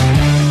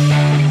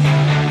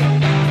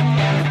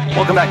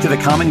 Welcome back to The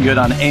Common Good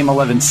on AM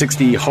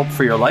 1160, Hope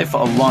for Your Life.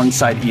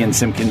 Alongside Ian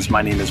Simpkins,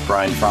 my name is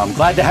Brian Fromm.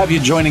 Glad to have you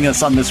joining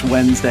us on this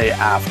Wednesday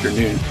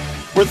afternoon.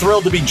 We're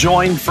thrilled to be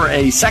joined for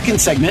a second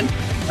segment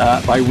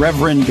by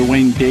Reverend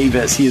Dwayne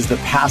Davis. He is the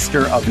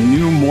pastor of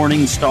New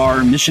Morning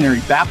Star Missionary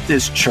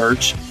Baptist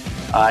Church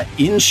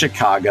in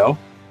Chicago,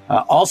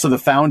 also the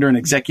founder and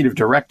executive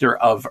director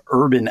of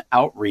Urban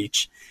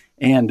Outreach.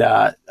 And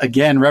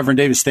again, Reverend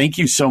Davis, thank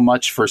you so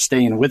much for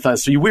staying with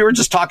us. We were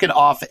just talking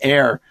off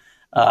air,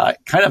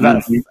 kind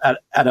of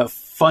at a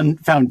fun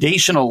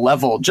foundational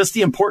level, just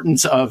the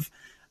importance of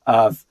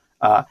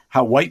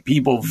how white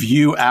people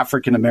view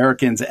African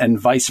Americans and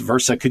vice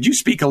versa. Could you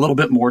speak a little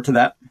bit more to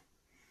that?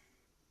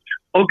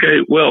 Okay,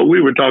 well,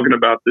 we were talking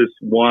about this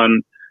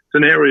one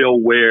scenario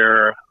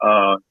where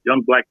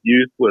young black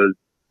youth was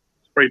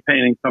spray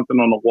painting something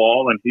on the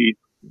wall, and he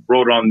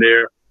wrote on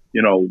there,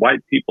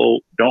 white people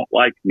don't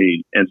like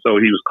me. And so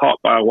he was caught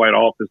by a white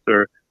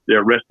officer. They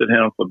arrested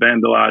him for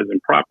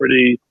vandalizing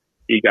property.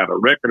 He got a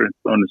record and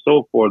so on and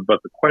so forth. But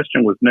the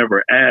question was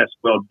never asked,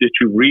 well, did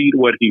you read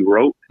what he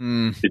wrote?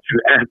 Did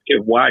you ask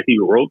him why he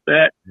wrote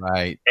that?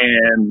 Right.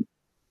 And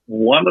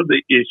one of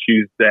the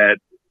issues that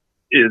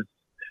is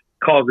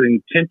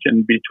causing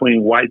tension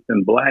between whites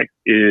and blacks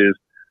is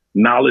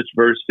knowledge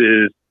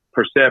versus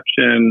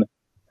perception,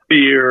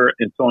 fear,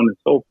 and so on and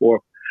so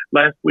forth.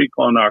 Last week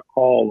on our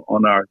call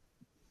on our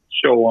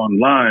show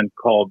online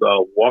called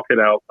Talk It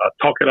Out,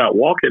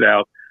 Walk It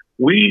Out,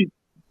 we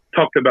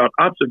talked about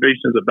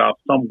observations about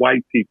some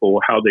white people,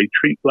 how they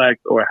treat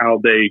blacks or how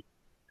they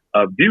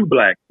view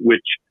blacks, which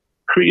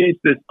creates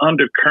this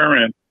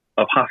undercurrent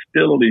of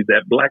hostility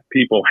that black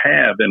people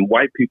have and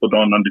white people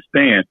don't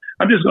understand.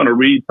 I'm just going to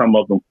read some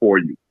of them for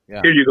you.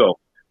 Yeah. Here you go.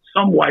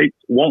 Some whites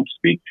won't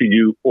speak to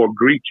you or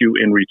greet you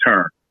in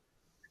return.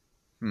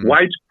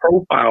 Whites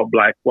profile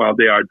blacks while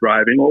they are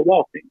driving or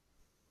walking.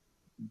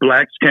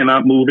 Blacks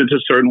cannot move into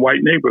certain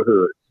white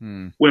neighborhoods.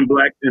 When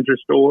blacks enter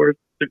stores,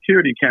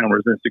 security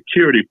cameras and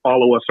security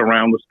follow us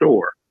around the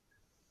store.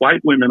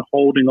 White women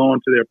holding on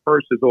to their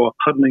purses or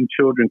huddling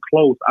children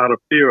close out of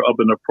fear of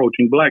an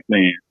approaching black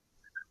man.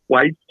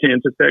 Whites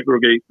tend to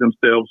segregate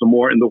themselves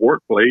more in the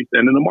workplace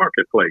and in the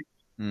marketplace.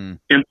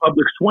 In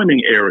public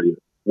swimming areas,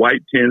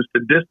 white tends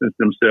to distance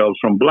themselves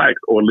from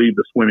blacks or leave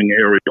the swimming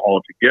area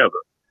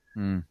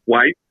altogether.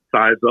 White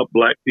size up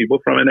black people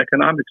from an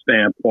economic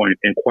standpoint,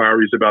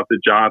 inquiries about the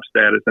job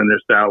status and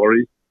their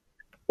salaries.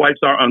 Whites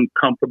are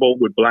uncomfortable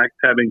with blacks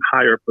having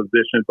higher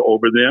positions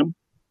over them.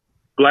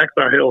 Blacks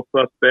are held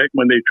suspect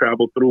when they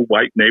travel through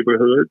white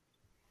neighborhoods.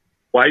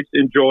 Whites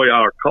enjoy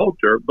our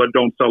culture, but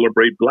don't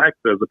celebrate blacks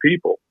as a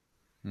people.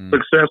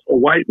 Successful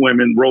white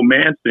women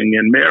romancing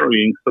and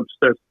marrying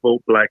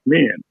successful black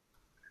men.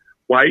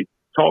 Whites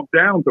talk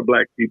down to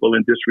black people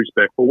in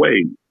disrespectful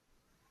ways.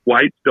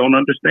 Whites don't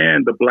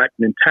understand the black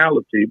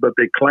mentality, but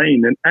they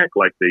claim and act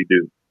like they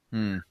do.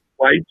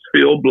 Whites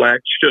feel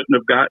blacks should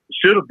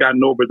have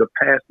gotten over the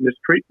past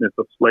mistreatment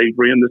of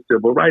slavery in the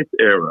civil rights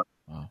era.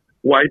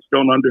 Whites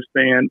don't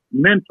understand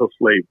mental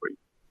slavery.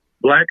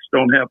 Blacks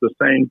don't have the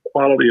same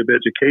quality of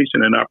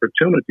education and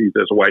opportunities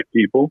as white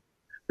people.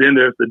 Then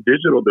there's the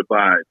digital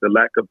divide, the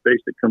lack of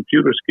basic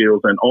computer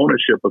skills and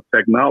ownership of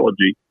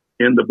technology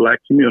in the black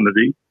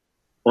community.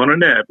 On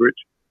an average,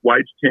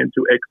 whites tend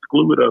to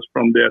exclude us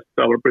from their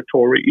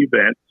celebratory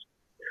events.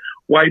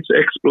 Whites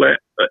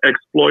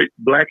exploit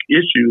black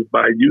issues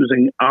by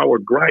using our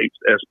gripes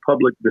as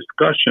public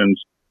discussions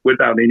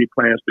without any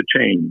plans to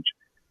change.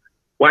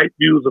 White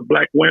views of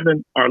black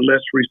women are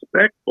less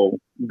respectful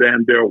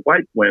than their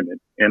white women.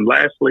 And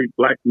lastly,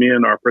 black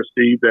men are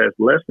perceived as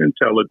less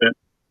intelligent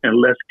and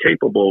less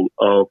capable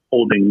of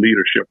holding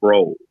leadership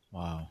roles.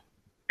 Wow.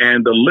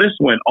 And the list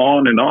went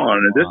on.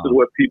 And this is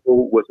what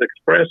people was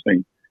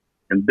expressing.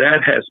 And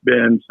that has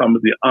been some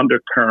of the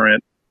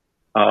undercurrent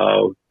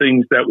of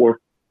things that were,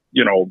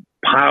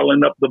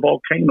 piling up the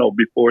volcano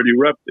before it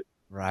erupted.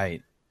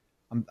 Right.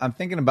 I'm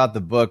thinking about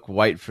the book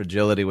White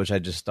Fragility, which I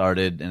just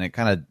started, and it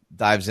kind of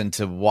dives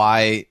into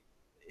why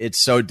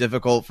it's so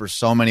difficult for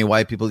so many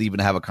white people to even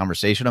have a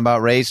conversation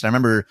about race. And I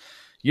remember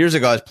years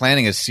ago, I was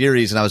planning a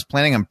series, and I was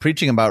planning on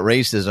preaching about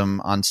racism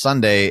on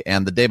Sunday,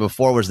 and the day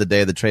before was the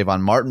day the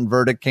Trayvon Martin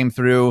verdict came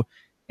through,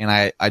 and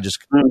I just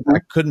I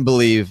couldn't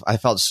believe, I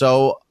felt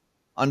so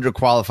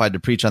underqualified to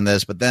preach on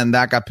this, but then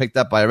that got picked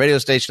up by a radio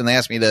station, and they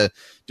asked me to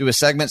do a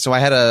segment, so I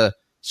had a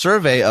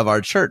survey of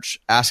our church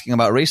asking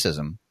about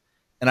racism.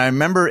 And I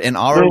remember in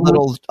our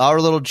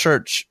little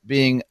church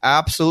being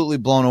absolutely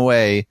blown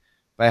away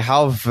by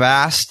how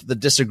vast the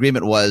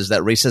disagreement was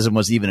that racism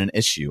was even an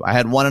issue. I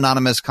had one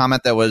anonymous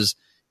comment that was,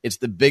 "It's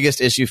the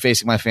biggest issue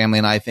facing my family,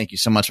 and I thank you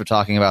so much for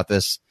talking about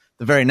this."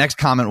 The very next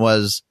comment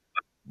was,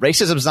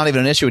 "Racism is not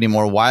even an issue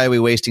anymore. Why are we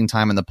wasting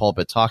time in the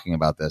pulpit talking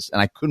about this?"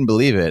 And I couldn't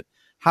believe it.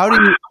 How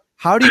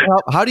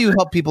do you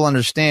help people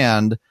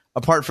understand,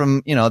 apart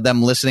from,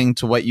 them listening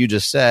to what you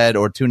just said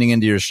or tuning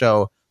into your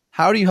show,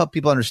 how do you help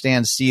people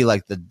understand, see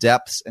like the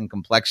depths and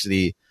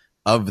complexity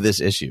of this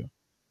issue?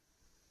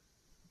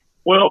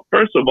 Well,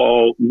 first of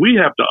all, we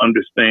have to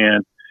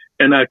understand,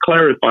 and I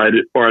clarified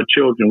it for our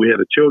children. We had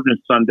a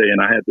Children's Sunday,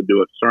 and I had to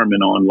do a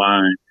sermon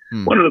online.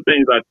 One of the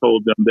things I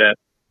told them that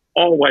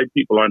all white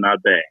people are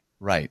not bad.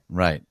 Right.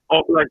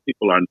 All black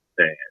people are not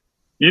bad.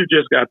 You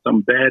just got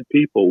some bad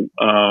people.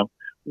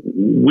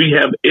 We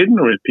have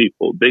ignorant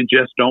people. They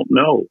just don't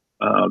know.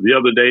 The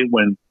other day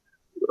when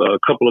a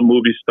couple of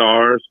movie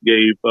stars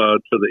gave to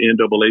the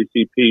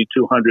NAACP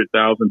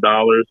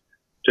 $200,000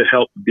 to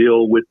help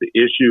deal with the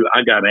issue,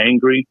 I got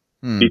angry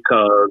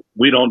because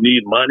we don't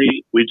need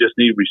money. We just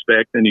need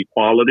respect and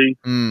equality.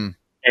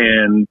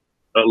 And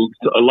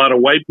a lot of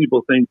white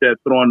people think that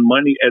throwing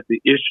money at the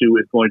issue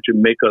is going to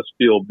make us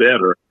feel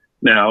better.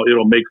 Now,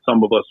 it'll make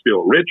some of us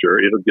feel richer.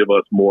 It'll give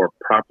us more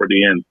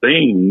property and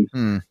things,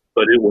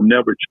 but it will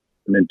never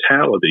change the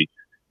mentality.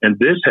 And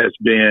this has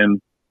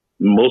been,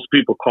 most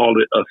people call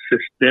it a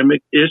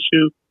systemic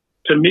issue.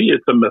 To me,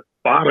 it's a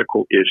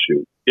methodical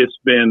issue. It's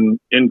been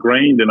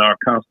ingrained in our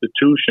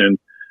Constitution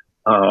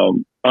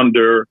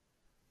under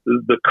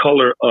the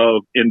color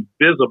of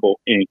invisible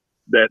ink,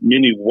 that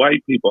many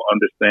white people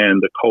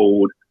understand the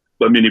code,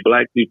 but many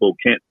black people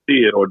can't see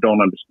it or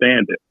don't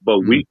understand it, but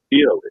we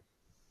feel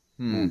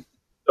it.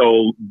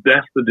 So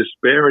that's the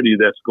disparity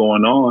that's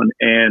going on.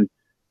 And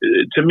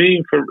to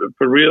me,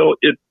 for real,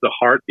 it's the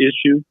heart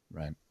issue.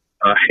 Right.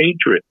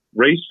 Hatred,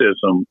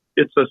 racism,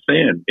 it's a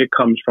sin. It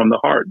comes from the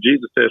heart.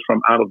 Jesus says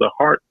from out of the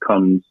heart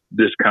comes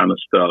this kind of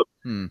stuff.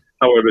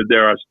 However,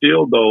 there are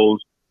still those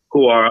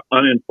who are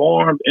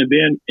uninformed, and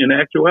then in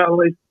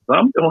actuality,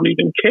 some don't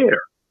even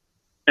care.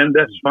 And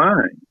that's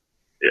fine.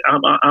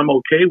 I'm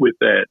okay with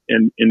that.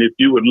 And if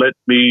you would let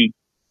me,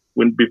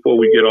 before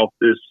we get off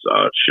this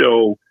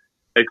show,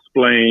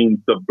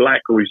 explain the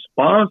black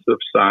responsive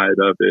side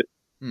of it,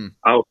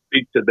 I'll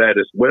speak to that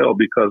as well,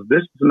 because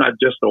this is not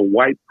just a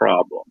white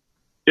problem.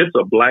 It's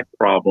a black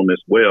problem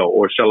as well.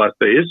 Or shall I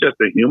say, it's just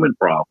a human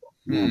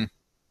problem.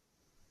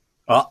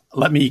 Well,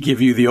 let me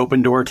give you the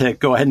open door to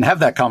go ahead and have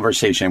that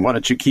conversation. Why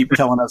don't you keep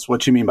telling us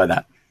what you mean by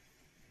that?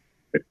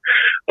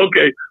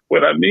 Okay.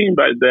 What I mean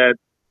by that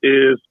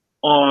is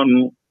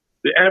on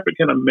the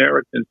African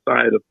American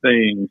side of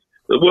things.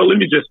 Well, let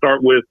me just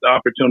start with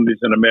opportunities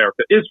in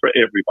America. It's for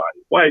everybody.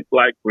 White,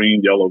 black,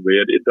 green, yellow,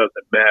 red. It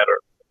doesn't matter.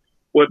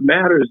 What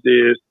matters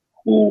is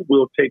who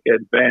will take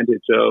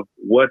advantage of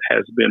what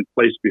has been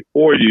placed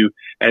before you.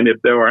 And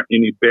if there are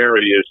any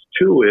barriers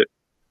to it,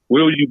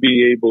 will you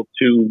be able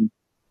to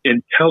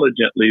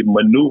intelligently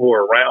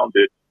maneuver around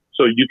it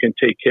so you can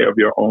take care of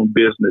your own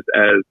business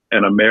as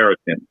an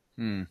American?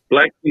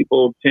 Black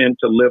people tend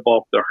to live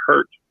off the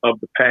hurt of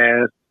the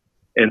past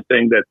and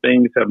saying that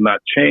things have not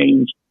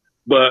changed.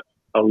 But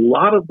a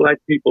lot of black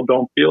people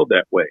don't feel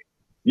that way.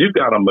 You've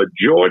got a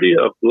majority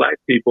of black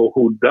people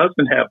who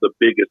doesn't have the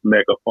biggest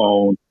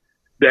megaphone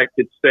that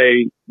could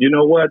say, you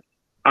know what?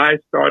 I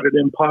started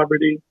in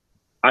poverty.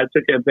 I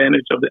took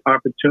advantage of the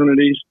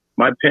opportunities.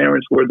 My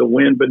parents were the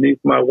wind beneath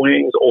my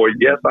wings. Or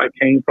yes, I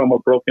came from a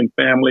broken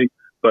family,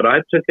 but I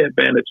took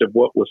advantage of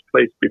what was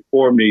placed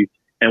before me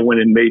and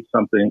went and made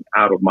something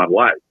out of my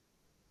life.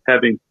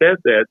 Having said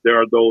that, there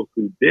are those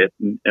who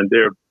didn't, and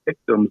they're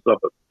victims of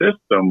a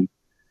system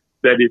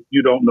that if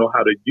you don't know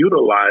how to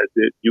utilize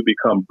it, you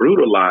become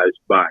brutalized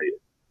by it.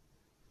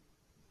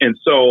 And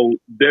so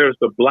there's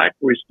the black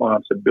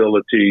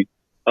responsibility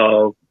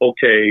of,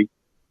 okay,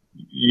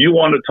 you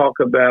want to talk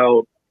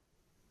about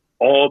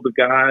all the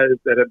guys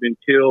that have been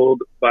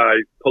killed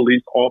by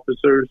police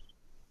officers,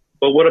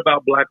 but what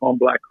about black on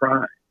black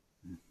crime?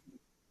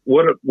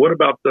 What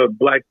about the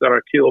blacks that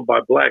are killed by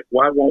blacks?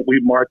 Why won't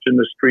we march in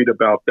the street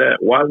about that?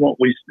 Why won't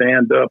we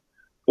stand up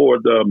for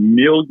the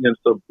millions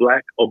of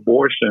black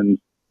abortions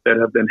that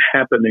have been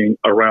happening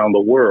around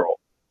the world?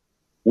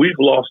 We've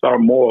lost our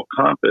moral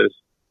compass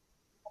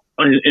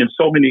in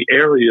so many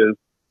areas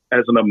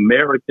as an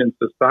American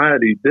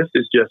society. This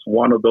is just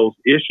one of those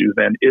issues,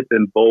 and it's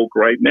in vogue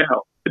right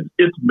now.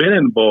 It's been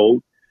in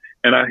vogue,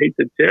 and I hate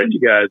to tell you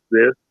guys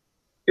this,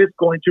 it's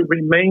going to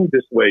remain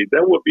this way.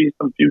 There will be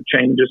some few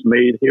changes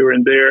made here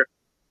and there,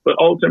 but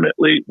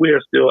ultimately we are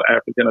still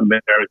African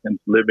Americans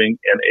living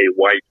in a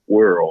white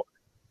world,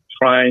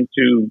 trying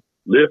to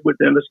live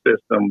within a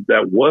system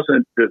that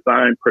wasn't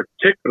designed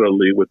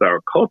particularly with our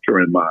culture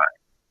in mind.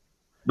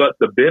 But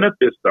the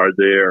benefits are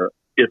there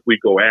if we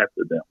go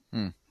after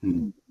them.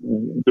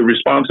 The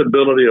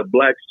responsibility of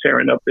blacks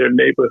tearing up their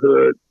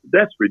neighborhood,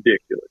 that's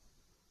ridiculous.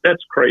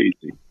 That's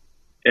crazy.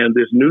 And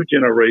this new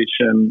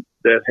generation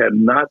that had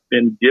not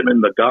been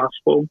given the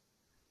gospel,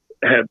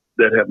 that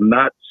that have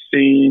not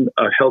seen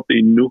a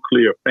healthy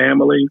nuclear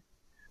family,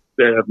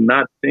 that have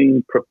not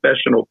seen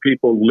professional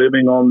people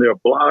living on their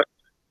blocks.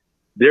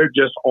 They're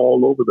just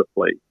all over the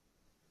place.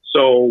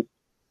 So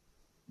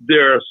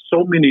there are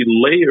so many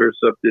layers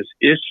of this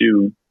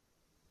issue.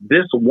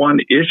 This one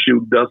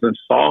issue doesn't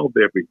solve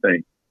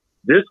everything.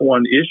 This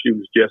one issue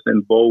is just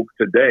in vogue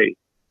today.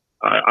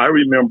 I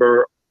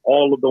remember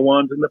all of the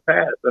ones in the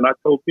past, and I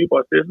told people,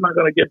 I said, it's not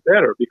going to get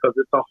better because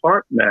it's a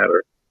heart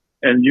matter.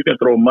 And you can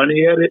throw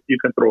money at it, you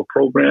can throw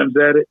programs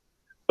at it,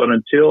 but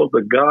until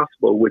the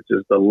gospel, which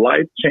is the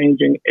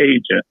life-changing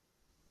agent,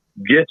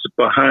 gets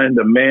behind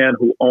the man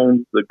who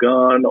owns the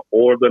gun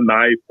or the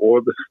knife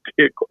or the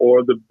stick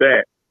or the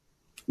bat,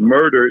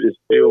 murder is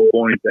still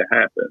going to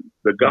happen.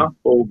 The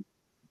gospel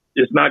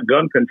is not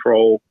gun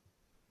control,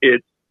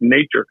 it's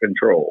nature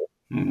control.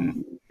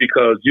 Mm-hmm.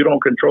 Because you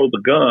don't control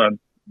the gun,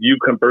 you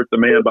convert the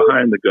man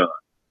behind the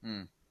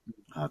gun.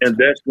 And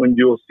that's when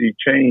you'll see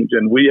change.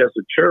 And we as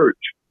a church,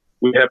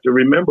 we have to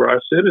remember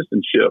our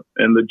citizenship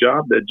and the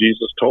job that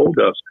Jesus told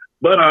us.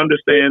 But I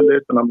understand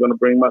this, and I'm going to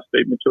bring my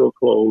statement to a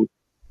close.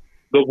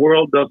 The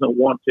world doesn't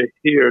want to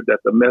hear that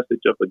the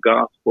message of the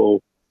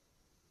gospel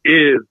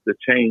is the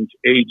change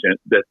agent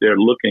that they're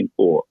looking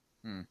for.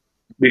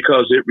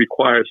 Because it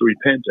requires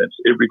repentance.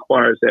 It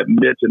requires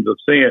admittance of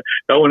sin.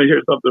 I want to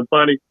hear something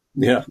funny.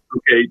 Yeah.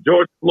 Okay,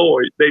 George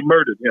Floyd, they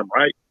murdered him,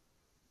 right?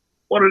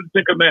 One of the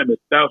 10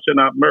 Commandments, thou shalt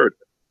not murder.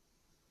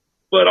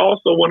 But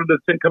also one of the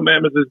 10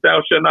 Commandments is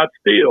thou shalt not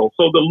steal.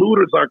 So the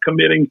looters are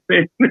committing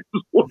sin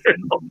as well.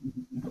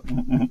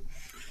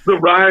 The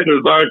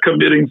rioters are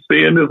committing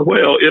sin as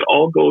well. It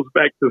all goes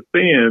back to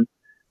sin.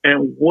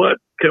 And what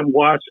can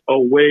wash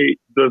away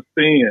the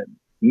sin?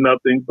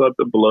 Nothing but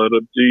the blood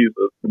of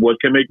Jesus. What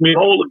can make me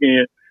whole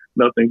again?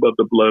 Nothing but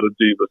the blood of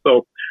Jesus.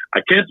 So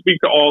I can't speak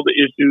to all the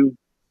issues,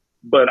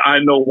 but I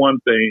know one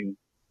thing,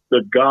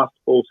 the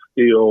gospel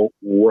still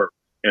works.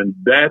 And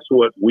that's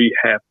what we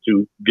have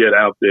to get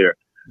out there.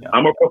 Yeah.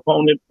 I'm a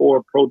proponent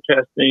for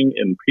protesting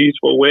in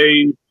peaceful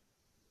ways,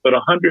 but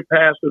 100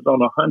 pastors on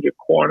 100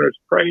 corners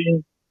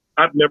praying,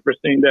 I've never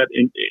seen that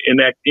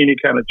enact any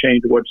kind of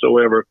change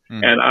whatsoever.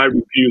 And I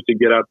refuse to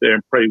get out there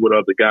and pray with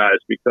other guys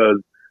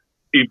because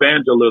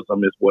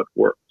evangelism is what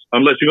works.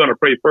 Unless you're going to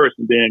pray first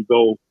and then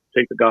go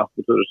take the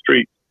gospel to the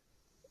streets.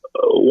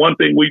 One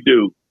thing we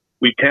do,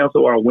 we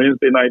cancel our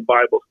Wednesday night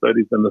Bible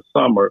studies in the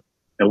summer,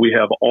 and we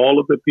have all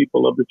of the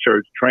people of the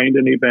church trained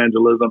in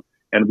evangelism,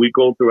 and we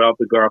go throughout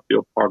the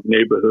Garfield Park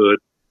neighborhood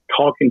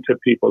talking to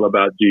people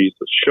about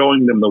Jesus,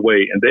 showing them the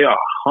way, and they are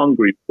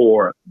hungry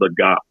for the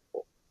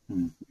gospel.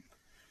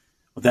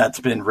 Well, that's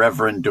been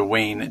Reverend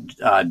Dwayne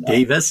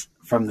Davis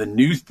from the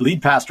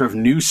lead pastor of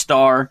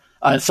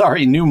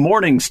New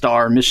Morning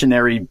Star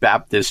Missionary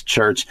Baptist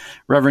Church.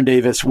 Reverend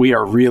Davis, we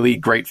are really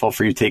grateful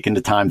for you taking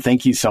the time.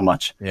 Thank you so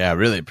much. Yeah, I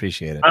really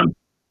appreciate it.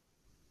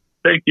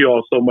 Thank you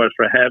all so much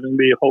for having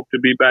me. Hope to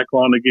be back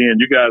on again.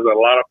 You guys are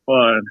a lot of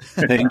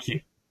fun. Thank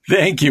you.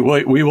 Thank you.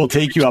 We will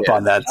take you up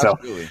on that.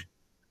 Absolutely.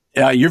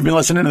 So you've been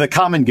listening to The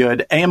Common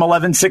Good, AM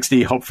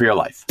 1160, Hope for Your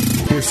Life.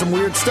 Here's some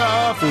weird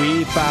stuff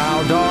we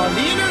found on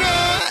the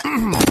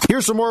internet.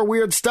 Here's some more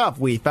weird stuff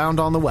we found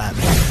on the web.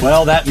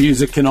 Well, that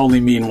music can only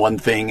mean one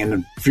thing.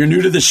 And if you're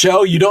new to the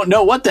show, you don't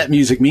know what that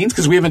music means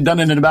because we haven't done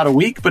it in about a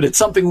week. But it's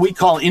something we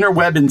call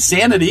interweb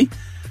insanity,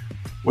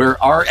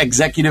 where our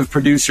executive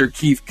producer,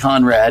 Keith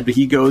Conrad,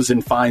 he goes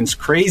and finds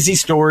crazy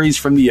stories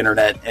from the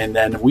internet, and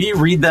then we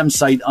read them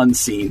sight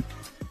unseen.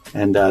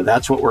 And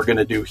that's what we're going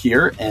to do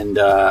here. And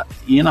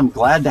Ian, I'm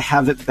glad to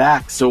have it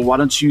back. So why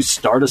don't you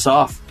start us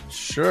off?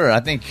 Sure. I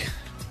think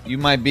you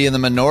might be in the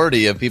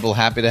minority of people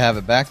happy to have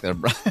it back there,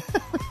 bro.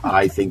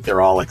 I think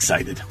they're all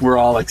excited. We're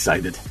all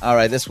excited. All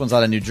right. This one's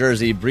out of New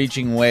Jersey.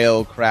 Breaching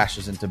whale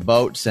crashes into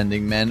boat,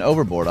 sending men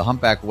overboard. A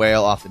humpback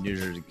whale off the New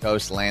Jersey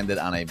coast landed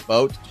on a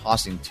boat,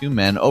 tossing 2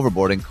 men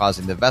overboard and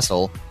causing the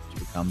vessel to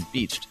become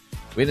beached.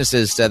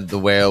 Witnesses said that the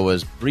whale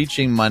was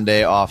breaching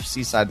Monday off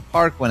Seaside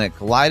Park when it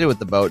collided with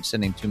the boat,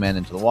 sending 2 men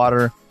into the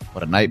water.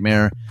 What a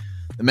nightmare.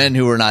 The men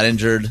who were not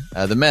injured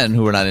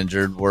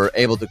were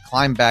able to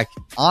climb back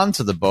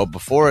onto the boat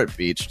before it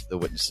beached, the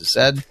witnesses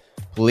said.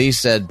 Police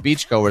said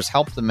beachgoers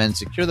helped the men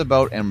secure the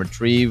boat and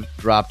retrieve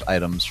dropped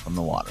items from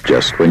the water.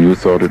 Just when you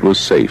thought it was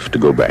safe to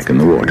go back in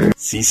the water.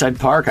 Seaside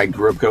Park, I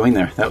grew up going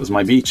there. That was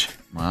my beach.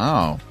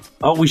 Wow.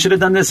 Oh, we should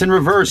have done this in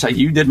reverse.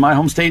 You did my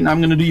home state, and I'm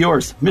going to do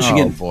yours.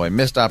 Michigan. Oh, boy.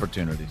 Missed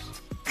opportunities.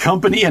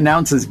 Company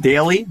announces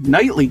daily,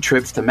 nightly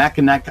trips to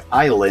Mackinac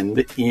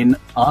Island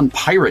on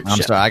pirate ship.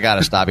 I'm sorry. I got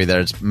to stop you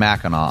there. It's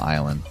Mackinac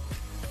Island.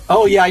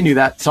 Oh, yeah, I knew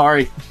that.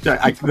 Sorry.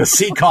 The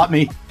sea caught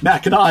me.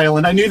 Mackinac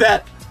Island. I knew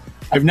that.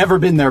 I've never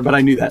been there, but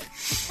I knew that.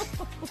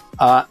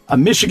 A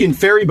Michigan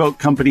ferry boat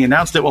company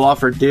announced it will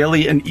offer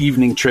daily and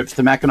evening trips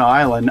to Mackinac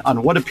Island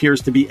on what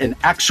appears to be an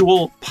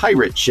actual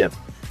pirate ship.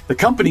 The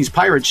company's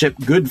pirate ship,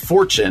 Good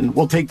Fortune,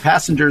 will take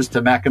passengers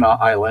to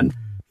Mackinac Island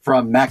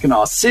from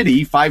Mackinac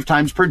City 5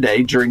 times per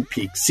day during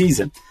peak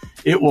season.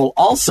 It will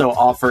also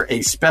offer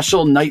a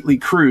special nightly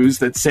cruise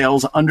that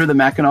sails under the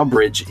Mackinac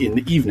Bridge in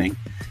the evening.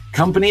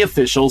 Company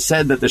officials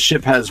said that the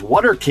ship has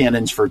water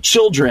cannons for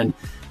children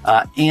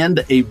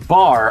and a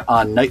bar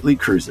on nightly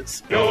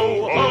cruises.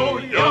 Yo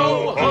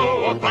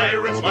ho, a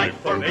pirate's life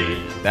for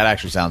me. That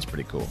actually sounds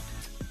pretty cool.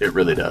 It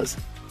really does.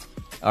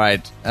 All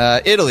right.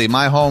 Italy,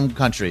 my home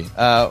country.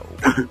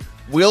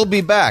 We'll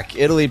be back.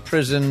 Italy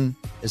prison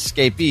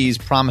escapees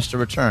promise to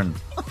return.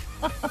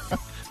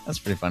 That's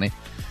pretty funny.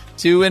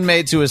 2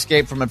 inmates who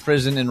escaped from a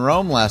prison in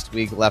Rome last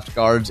week left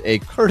guards a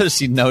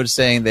courtesy note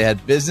saying they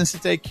had business to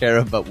take care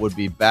of but would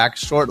be back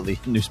shortly,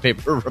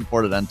 newspaper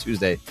reported on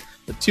Tuesday.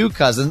 The 2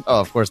 cousins,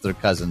 of course they're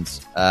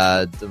cousins,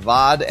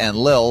 Davad and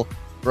Lil,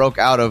 broke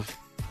out of...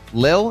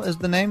 Lil is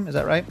the name? Is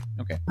that right?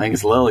 Okay. I think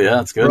it's Lil, yeah,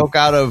 that's good. Broke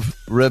out of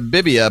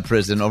Rebibbia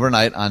prison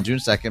overnight on June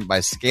 2nd by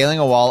scaling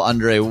a wall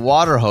under a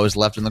water hose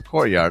left in the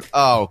courtyard.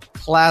 Oh,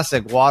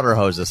 classic water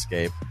hose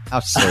escape. How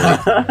silly.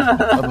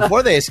 But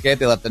before they escaped,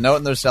 they left a note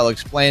in their cell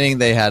explaining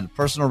they had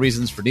personal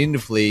reasons for needing to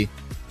flee.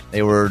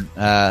 They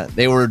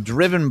were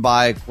driven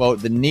by,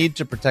 quote, the need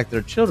to protect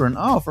their children.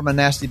 Oh, from a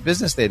nasty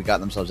business they had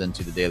gotten themselves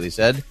into, the Daily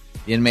said.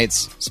 The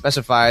inmates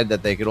specified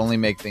that they could only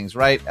make things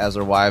right as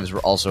their wives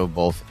were also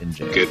both in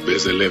jail. Get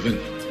busy living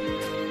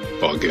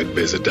or get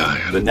busy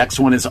dying. The next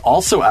one is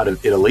also out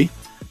of Italy.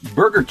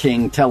 Burger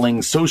King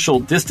telling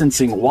social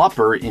distancing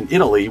Whopper in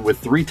Italy with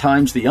 3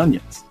 times the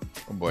onions.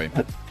 Oh, boy.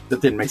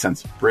 That didn't make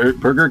sense.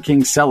 Burger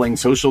King selling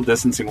social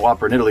distancing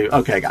Whopper in Italy.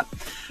 Okay, I got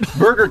it.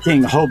 Burger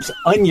King hopes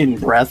onion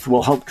breath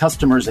will help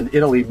customers in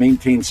Italy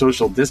maintain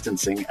social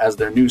distancing, as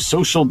their new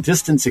social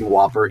distancing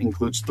Whopper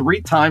includes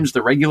 3 times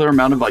the regular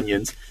amount of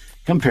onions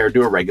compared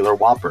to a regular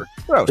Whopper.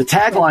 Gross. The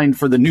tagline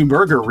for the new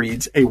burger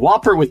reads, a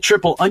Whopper with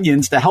triple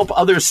onions to help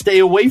others stay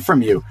away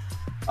from you.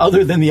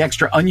 Other than the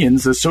extra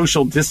onions, the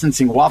social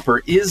distancing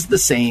Whopper is the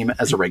same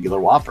as a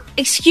regular Whopper.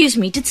 Excuse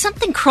me, did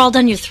something crawl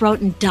down your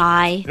throat and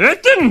die?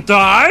 It didn't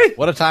die.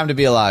 What a time to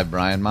be alive,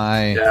 Brian.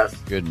 My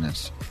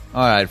goodness.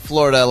 All right,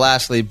 Florida,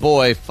 lastly,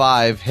 boy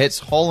 5 hits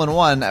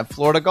hole-in-one at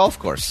Florida golf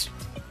course.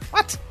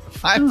 What?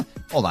 5?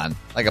 Hold on.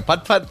 Like a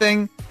putt-putt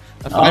thing?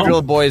 A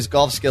 5-year-old boy's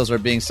golf skills are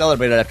being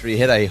celebrated after he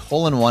hit a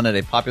hole-in-one at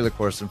a popular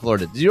course in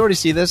Florida. Did you already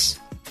see this?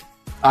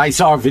 I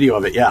saw a video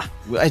of it, yeah.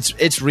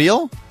 It's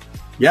real?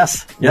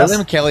 Yes.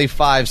 William Kelly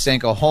 5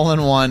 sank a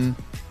hole-in-one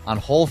on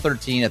hole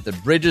 13 at the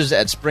Bridges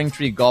at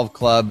Springtree Golf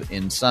Club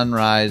in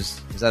Sunrise,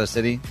 is that a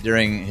city?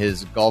 During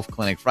his golf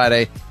clinic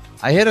Friday.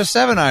 I hit a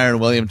 7-iron,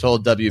 William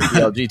told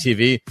WPLG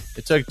TV.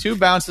 It took 2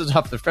 bounces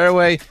off the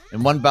fairway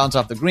and 1 bounce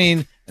off the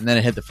green, and then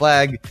it hit the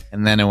flag,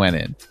 and then it went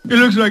in. It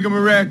looks like I'm a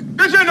wreck.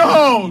 It's in the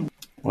hole.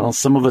 Well,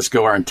 some of us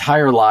go our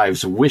entire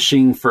lives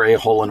wishing for a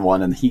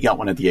hole-in-one, and he got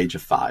one at the age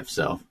of 5,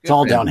 so it's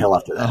all downhill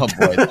after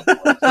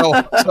that.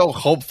 Oh, boy. So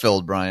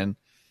hope-filled, Brian.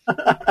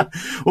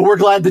 Well, we're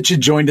glad that you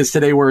joined us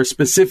today. We're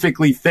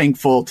specifically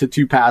thankful to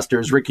 2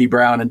 pastors, Ricky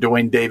Brown and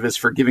Dwayne Davis,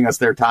 for giving us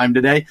their time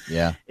today.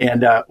 Yeah.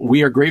 And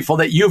we are grateful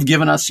that you've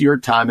given us your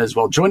time as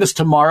well. Join us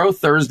tomorrow,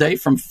 Thursday,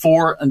 from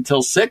 4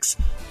 until 6.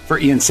 For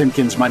Ian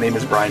Simpkins, my name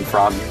is Brian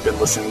Fromm. You've been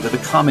listening to The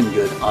Common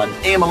Good on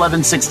AM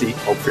 1160.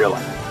 Hope for your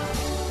life.